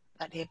mentioned that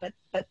here,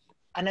 but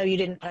I know you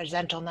didn't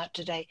present on that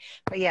today,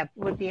 but yeah,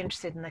 would be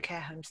interested in the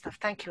care home stuff.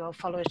 Thank you, I'll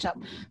follow it up.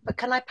 But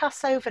can I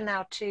pass over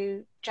now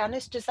to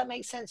Janice? Does that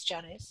make sense,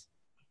 Janice?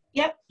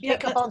 Yep.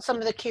 Pick up on some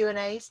of the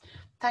Q&As.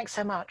 Thanks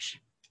so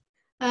much.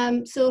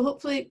 So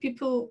hopefully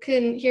people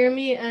can hear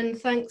me, and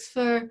thanks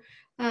for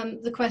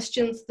the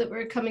questions that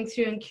were coming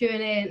through in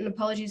Q&A, and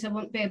apologies I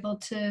won't be able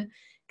to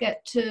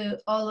get to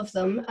all of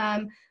them.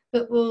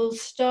 But we'll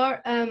start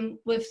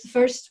with the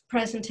first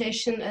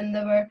presentation, and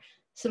there were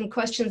some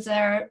questions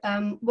there.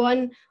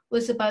 One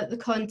was about the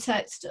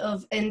context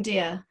of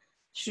India,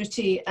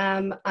 Shruthi,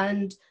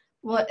 and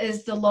what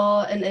is the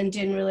law in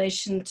India in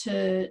relation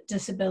to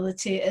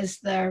disability? Is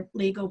there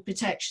legal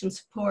protection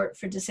support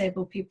for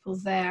disabled people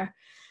there?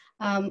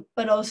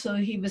 But also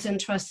he was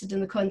interested in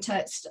the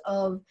context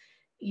of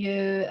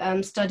you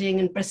studying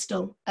in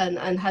Bristol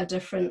and how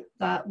different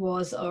that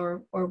was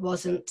or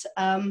wasn't.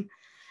 And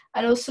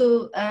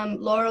also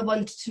Laura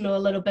wanted to know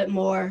a little bit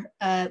more,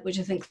 which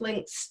I think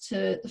links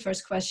to the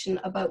first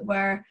question, about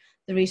where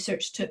the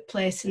research took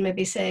place, and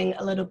maybe saying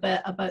a little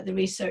bit about the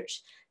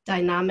research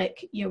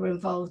dynamic you were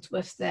involved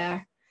with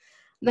there.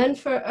 Then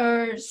for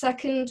our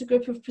second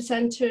group of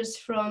presenters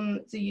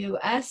from the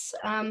US,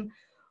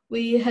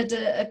 we had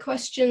a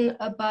question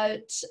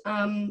about,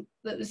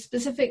 that was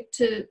specific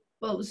to,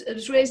 well, it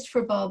was raised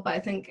for Bob, but I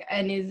think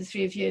any of the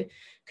three of you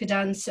could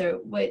answer,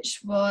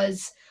 which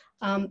was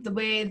the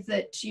way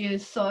that you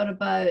thought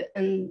about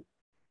and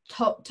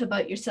talked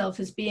about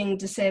yourself as being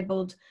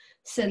disabled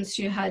since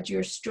you had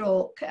your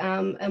stroke,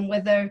 and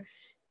whether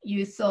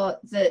you thought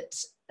that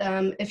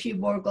if you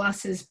wore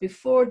glasses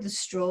before the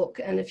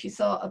stroke, and if you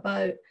thought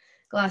about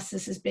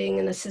glasses as being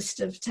an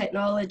assistive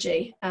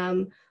technology,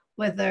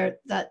 whether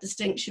that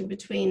distinction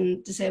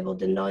between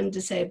disabled and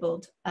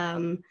non-disabled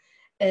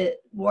it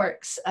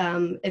works,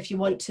 if you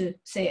want to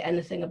say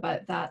anything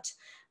about that.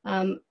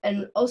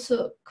 And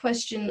also a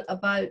question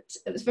about,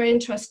 it was very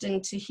interesting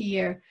to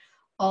hear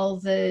all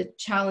the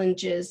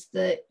challenges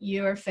that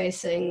you're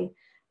facing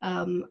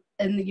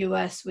in the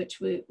US, which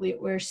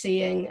we're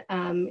seeing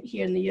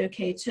here in the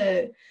UK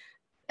too.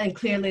 And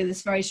clearly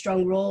this very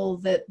strong role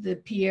that the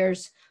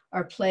peers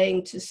are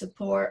playing to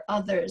support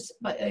others.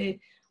 But I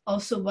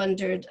also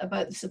wondered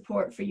about the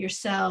support for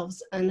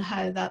yourselves and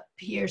how that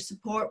peer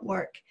support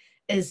work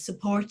is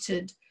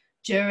supported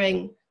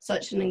during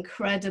such an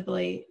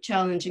incredibly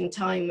challenging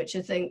time, which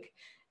I think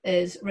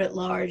is writ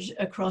large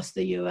across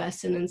the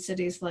US and in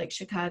cities like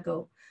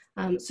Chicago.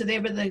 So they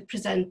were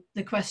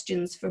the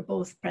questions for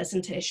both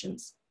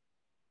presentations.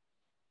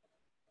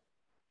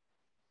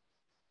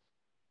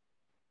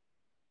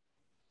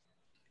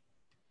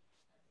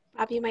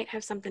 Bob, you might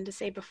have something to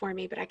say before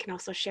me, but I can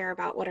also share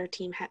about what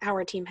how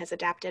our team has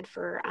adapted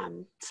for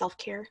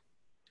self-care.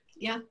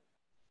 Yeah.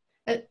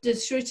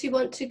 Does Shruthi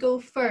want to go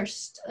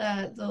first,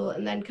 though,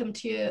 and then come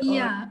to you?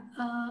 Yeah.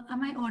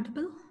 Am I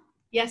audible?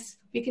 Yes,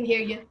 we can hear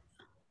you.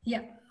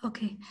 Yeah.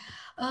 Okay.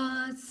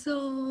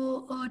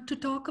 So to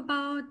talk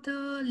about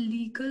the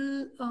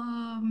legal,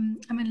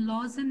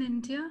 laws in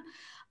India,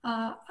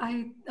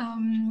 I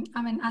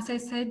mean, as I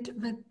said,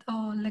 with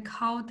like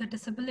how the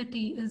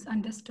disability is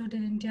understood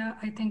in India,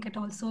 I think it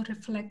also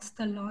reflects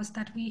the laws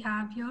that we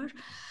have here.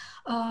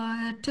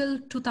 Till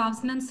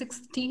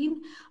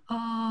 2016,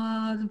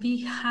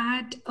 we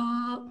had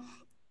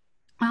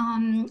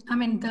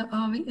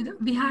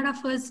we had our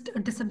first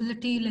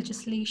disability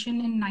legislation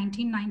in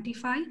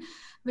 1995,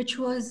 which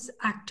was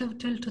active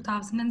till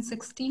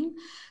 2016.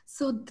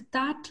 So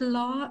that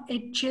law,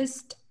 it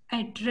just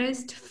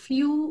addressed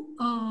few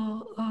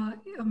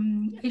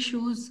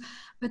issues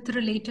with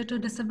related to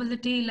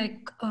disability,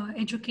 like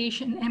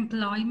education,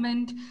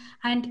 employment,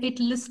 and it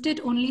listed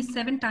only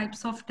 7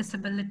 types of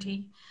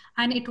disability,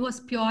 and it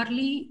was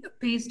purely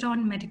based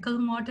on medical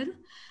model.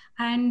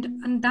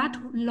 And that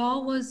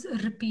law was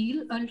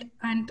repealed,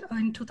 and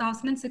in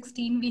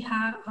 2016 we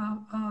had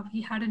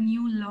a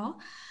new law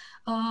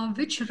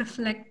which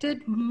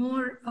reflected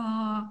more.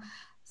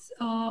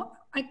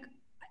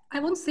 I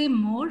won't say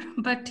more,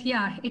 but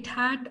yeah, it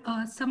had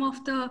some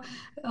of the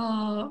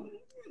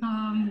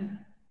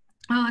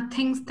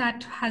things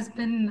that has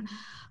been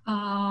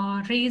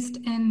raised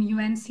in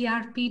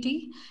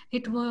UNCRPD.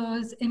 It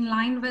was in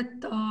line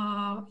with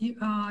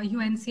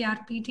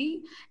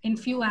UNCRPD in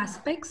few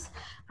aspects,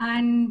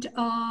 and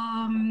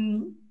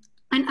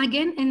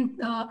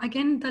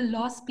again the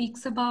law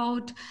speaks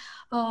about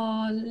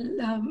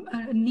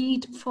a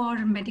need for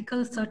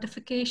medical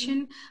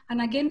certification,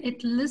 and again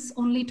it lists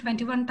only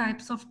 21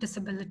 types of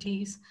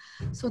disabilities.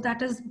 So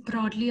that is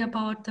broadly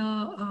about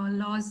the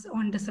laws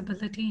on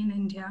disability in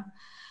India.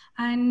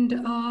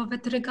 And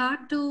with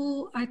regard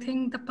to, I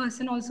think the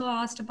person also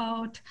asked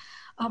about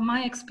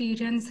my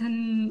experience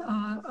in,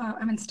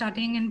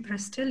 studying in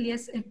Bristol.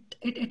 Yes,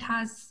 it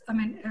has,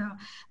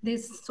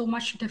 there's so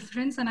much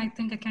difference, and I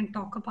think I can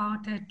talk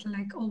about it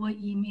like over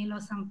email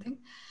or something.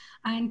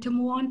 And to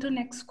move on to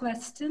next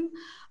question,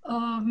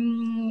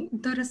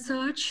 the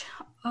research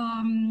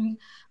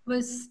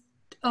was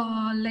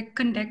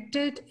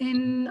conducted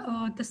in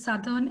the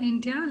southern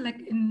India, like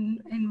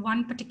in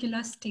one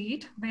particular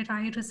state where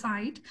I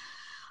reside.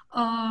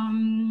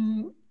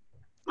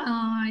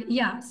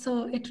 Yeah,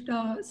 so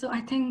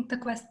I think the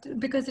question,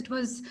 because it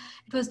was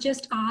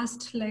just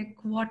asked like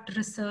what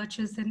research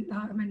is in,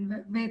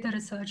 where the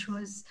research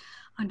was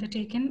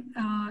undertaken.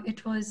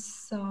 It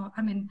was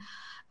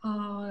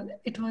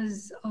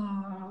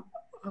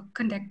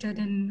conducted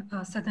in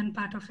southern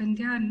part of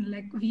India,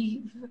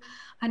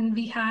 and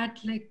we had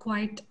like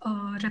quite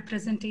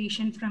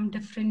representation from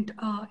different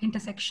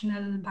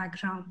intersectional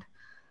background.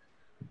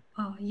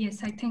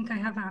 Yes, I think I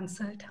have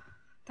answered.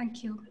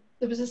 Thank you.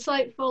 There was a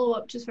slight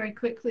follow-up just very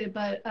quickly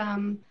about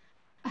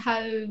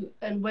how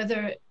and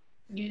whether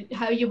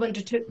how you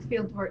undertook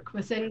fieldwork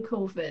within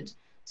COVID.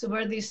 So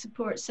were these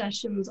support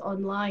sessions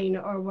online,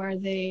 or were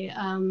they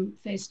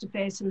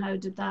face-to-face, and how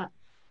did that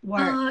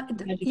work?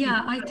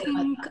 Yeah, I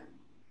think,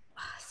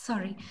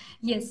 sorry.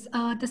 Yes,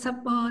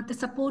 the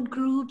support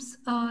groups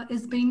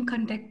is being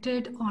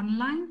conducted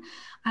online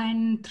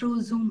and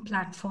through Zoom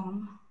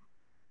platform.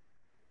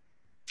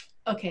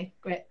 Okay,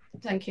 great,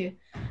 thank you.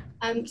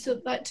 So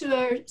back to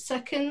our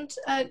second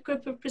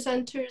group of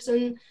presenters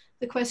and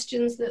the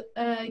questions that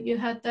you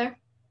had there.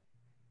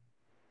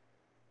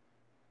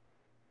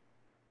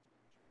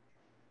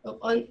 Oh,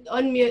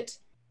 unmute.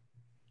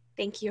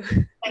 Thank you.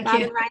 Thank Bob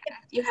you. and Ryan,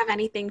 if you have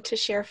anything to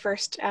share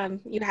first,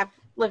 you have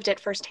lived it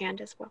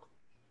firsthand as well.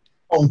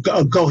 Oh,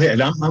 go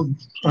ahead.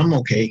 I'm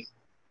okay.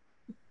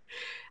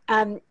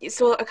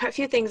 So a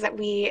few things that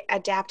we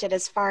adapted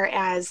as far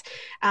as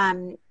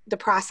the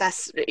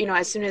process,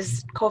 as soon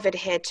as COVID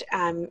hit,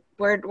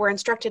 we're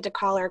instructed to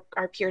call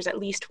our peers at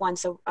least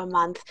once a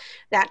month.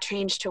 That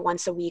changed to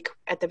once a week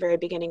at the very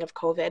beginning of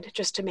COVID,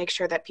 just to make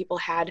sure that people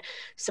had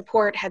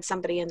support, had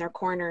somebody in their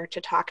corner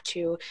to talk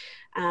to.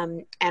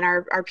 And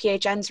our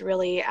PHNs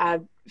really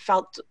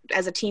felt,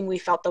 as a team, we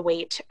felt the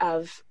weight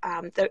of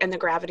and the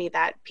gravity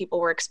that people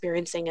were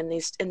experiencing in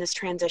this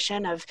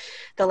transition of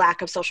the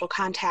lack of social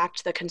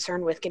contact, the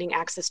concern with getting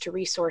access to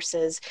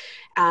resources.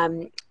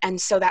 And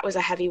so that was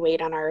a heavy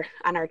weight on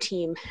our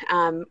team.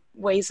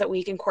 Ways that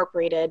we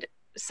incorporated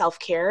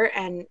self-care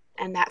and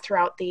that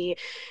throughout the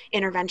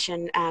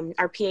intervention.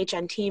 Our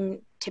PHN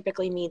team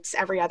typically meets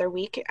every other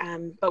week,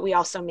 but we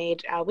also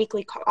made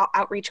weekly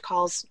outreach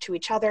calls to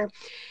each other.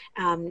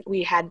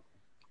 We had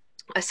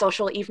a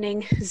social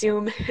evening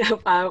Zoom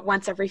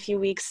once every few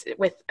weeks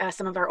with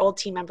some of our old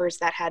team members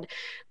that had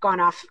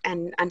gone off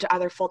and onto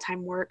other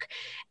full-time work.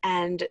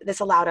 And this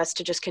allowed us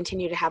to just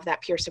continue to have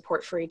that peer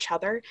support for each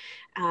other.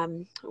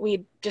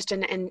 We just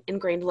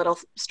ingrained little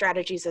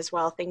strategies as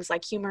well, things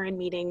like humor in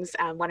meetings.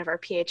 One of our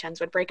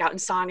PHNs would break out in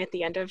song at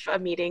the end of a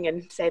meeting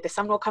and say, the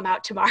sun will come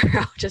out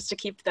tomorrow, just to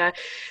keep the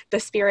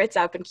spirits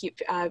up and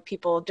keep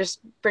people, just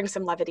bring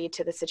some levity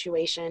to the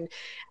situation.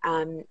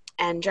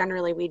 And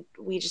generally,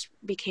 we just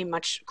became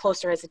much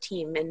closer as a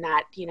team in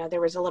that,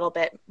 there was a little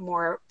bit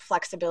more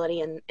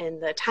flexibility in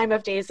the time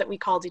of days that we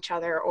called each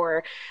other,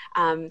 or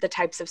the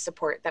types of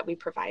support that we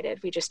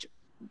provided. We just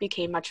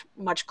became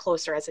much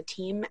closer as a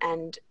team,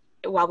 and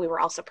while we were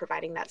also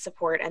providing that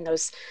support and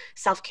those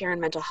self-care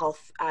and mental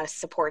health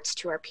supports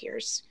to our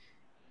peers.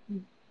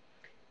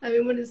 I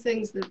mean, one of the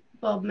things that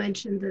Bob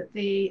mentioned at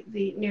the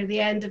near the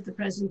end of the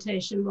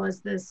presentation was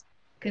this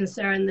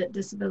concern that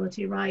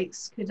disability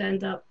rights could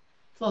end up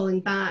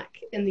falling back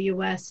in the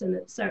US, and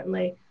it's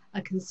certainly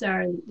a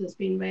concern that's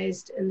been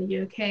raised in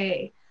the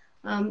UK.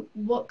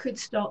 What could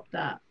stop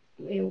that?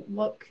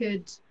 What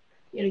could,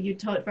 you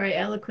talked very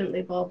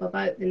eloquently, Bob,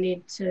 about the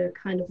need to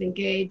kind of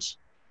engage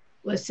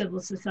with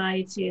civil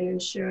society and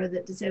ensure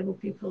that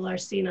disabled people are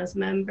seen as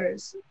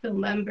full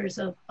members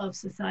of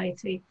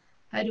society.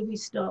 How do we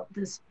stop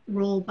this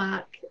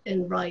rollback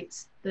in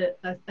rights that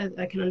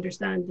I can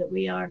understand that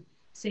we are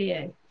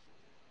seeing?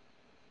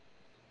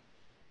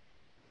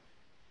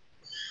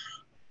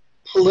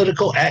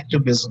 political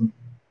activism.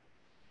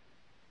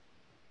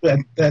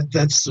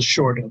 That's the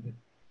short of it.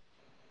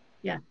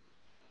 Yeah.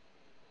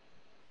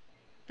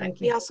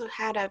 Thank you. We also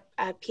had a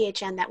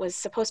PHN that was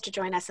supposed to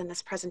join us in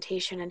this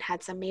presentation and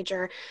had some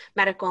major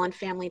medical and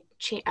family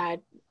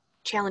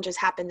challenges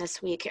happen this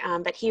week,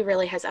 but he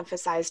really has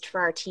emphasized for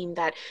our team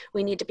that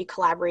we need to be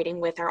collaborating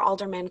with our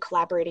aldermen,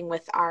 collaborating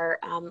with our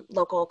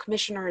local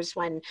commissioners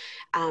when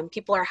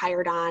people are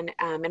hired on,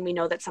 and we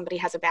know that somebody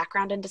has a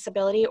background in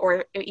disability,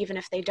 or even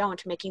if they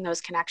don't, making those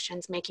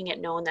connections, making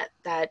it known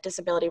that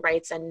disability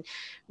rights and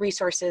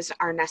resources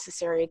are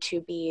necessary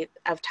to be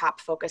of top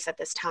focus at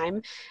this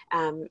time.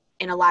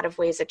 In a lot of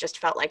ways, it just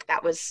felt like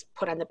that was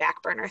put on the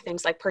back burner.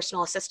 Things like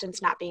personal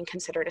assistance not being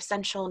considered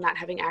essential, not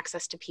having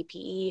access to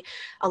PPE.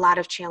 A lot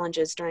of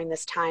challenges during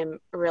this time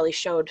really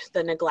showed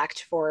the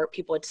neglect for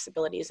people with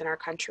disabilities in our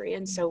country.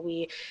 And so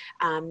we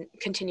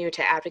continue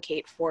to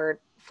advocate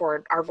for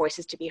our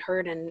voices to be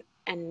heard and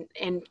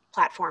in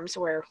platforms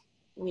where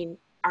we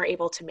are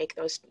able to make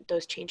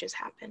those changes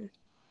happen.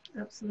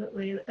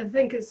 Absolutely. I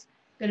think it's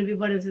going to be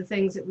one of the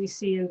things that we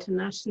see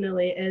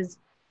internationally is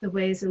the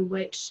ways in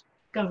which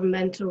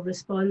governmental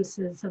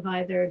responses have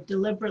either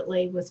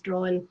deliberately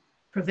withdrawn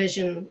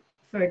provision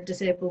for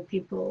disabled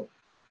people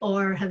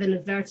or have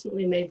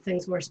inadvertently made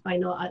things worse by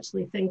not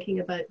actually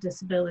thinking about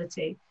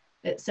disability.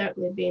 It's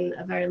certainly been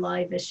a very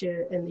live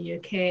issue in the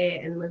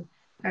UK, and we've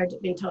heard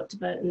it being talked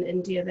about in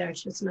India there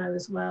just now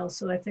as well.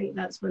 So I think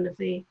that's one of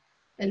the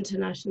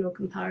international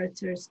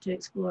comparators to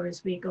explore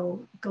as we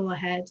go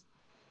ahead.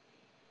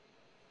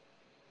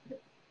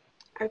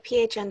 Our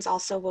PHNs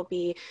also will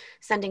be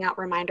sending out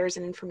reminders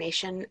and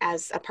information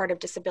as a part of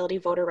Disability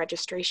Voter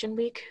Registration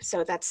Week.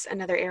 So that's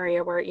another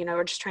area where, you know,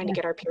 we're just trying to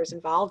get our peers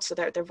involved so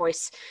that their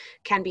voice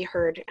can be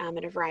heard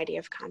in a variety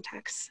of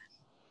contexts.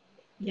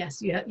 Yes,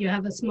 you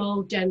have a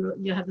small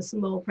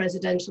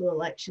presidential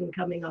election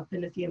coming up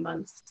in a few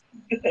months.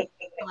 A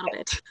little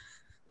bit.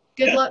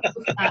 Good luck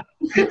with that.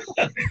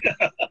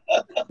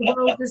 The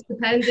world is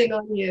depending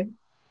on you.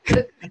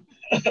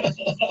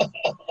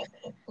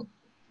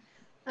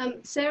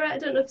 Sarah, I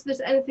don't know if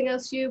there's anything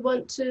else you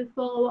want to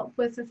follow up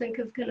with. I think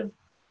I've kind of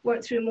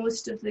worked through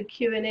most of the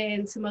Q&A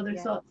and some other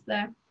thoughts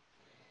there.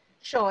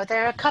 Sure,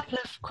 there are a couple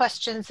of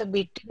questions that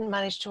we didn't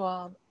manage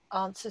to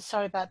answer.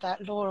 Sorry about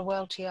that. Laura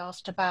Welty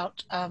asked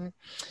about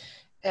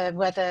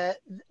whether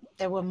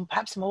there were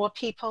perhaps more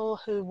people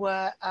who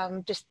were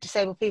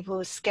disabled people who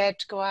were scared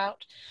to go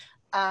out.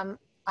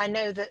 I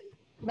know that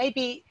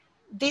maybe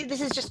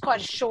this is just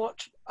quite a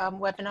short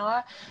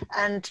webinar,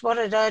 and what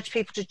I'd urge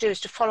people to do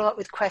is to follow up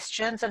with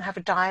questions and have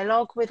a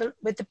dialogue with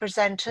the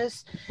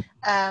presenters.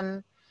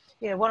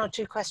 You know, one or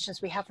two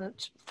questions we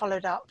haven't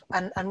followed up,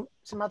 and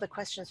some other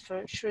questions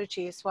for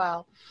Shruthi as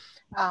well.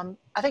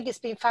 I think it's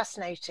been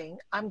fascinating.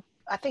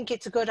 I think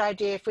it's a good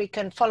idea if we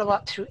can follow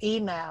up through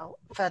email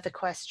further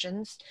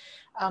questions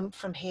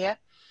from here.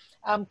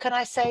 Can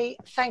I say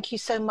thank you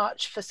so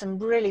much for some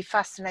really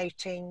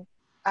fascinating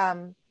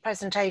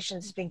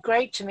presentations. It's been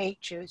great to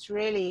meet you. It's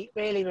really,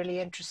 really, really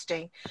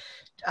interesting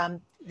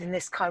in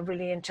this kind of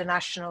really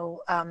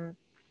international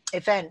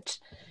event.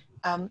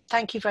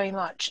 Thank you very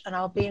much, and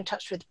I'll be in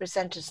touch with the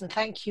presenters, and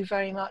thank you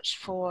very much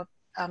for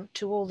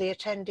to all the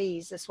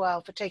attendees as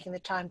well for taking the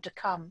time to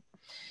come.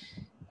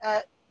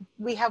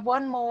 We have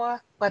one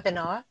more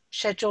webinar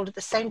scheduled at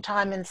the same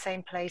time in the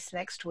same place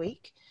next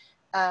week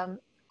on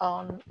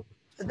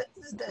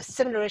a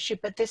similar issue,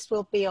 but this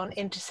will be on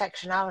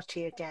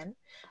intersectionality again.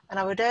 And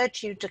I would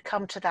urge you to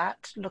come to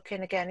that, look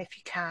in again if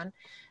you can.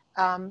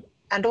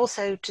 And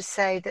also to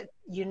say that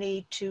you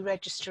need to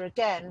register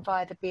again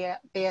via the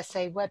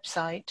BSA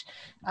website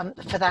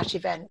for that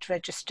event,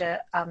 register,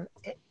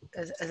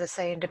 as I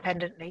say,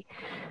 independently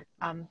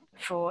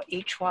for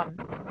each one.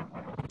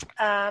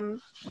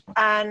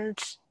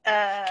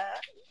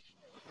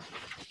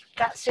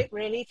 That's it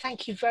really.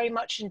 Thank you very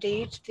much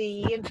indeed.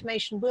 The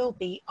information will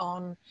be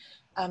on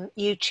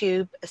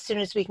YouTube as soon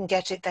as we can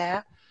get it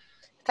there.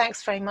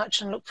 Thanks very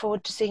much, and look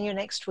forward to seeing you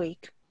next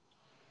week.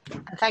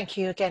 And thank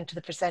you again to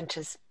the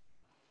presenters.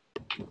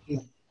 Thank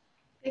you.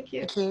 Thank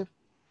you.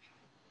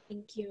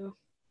 Thank you.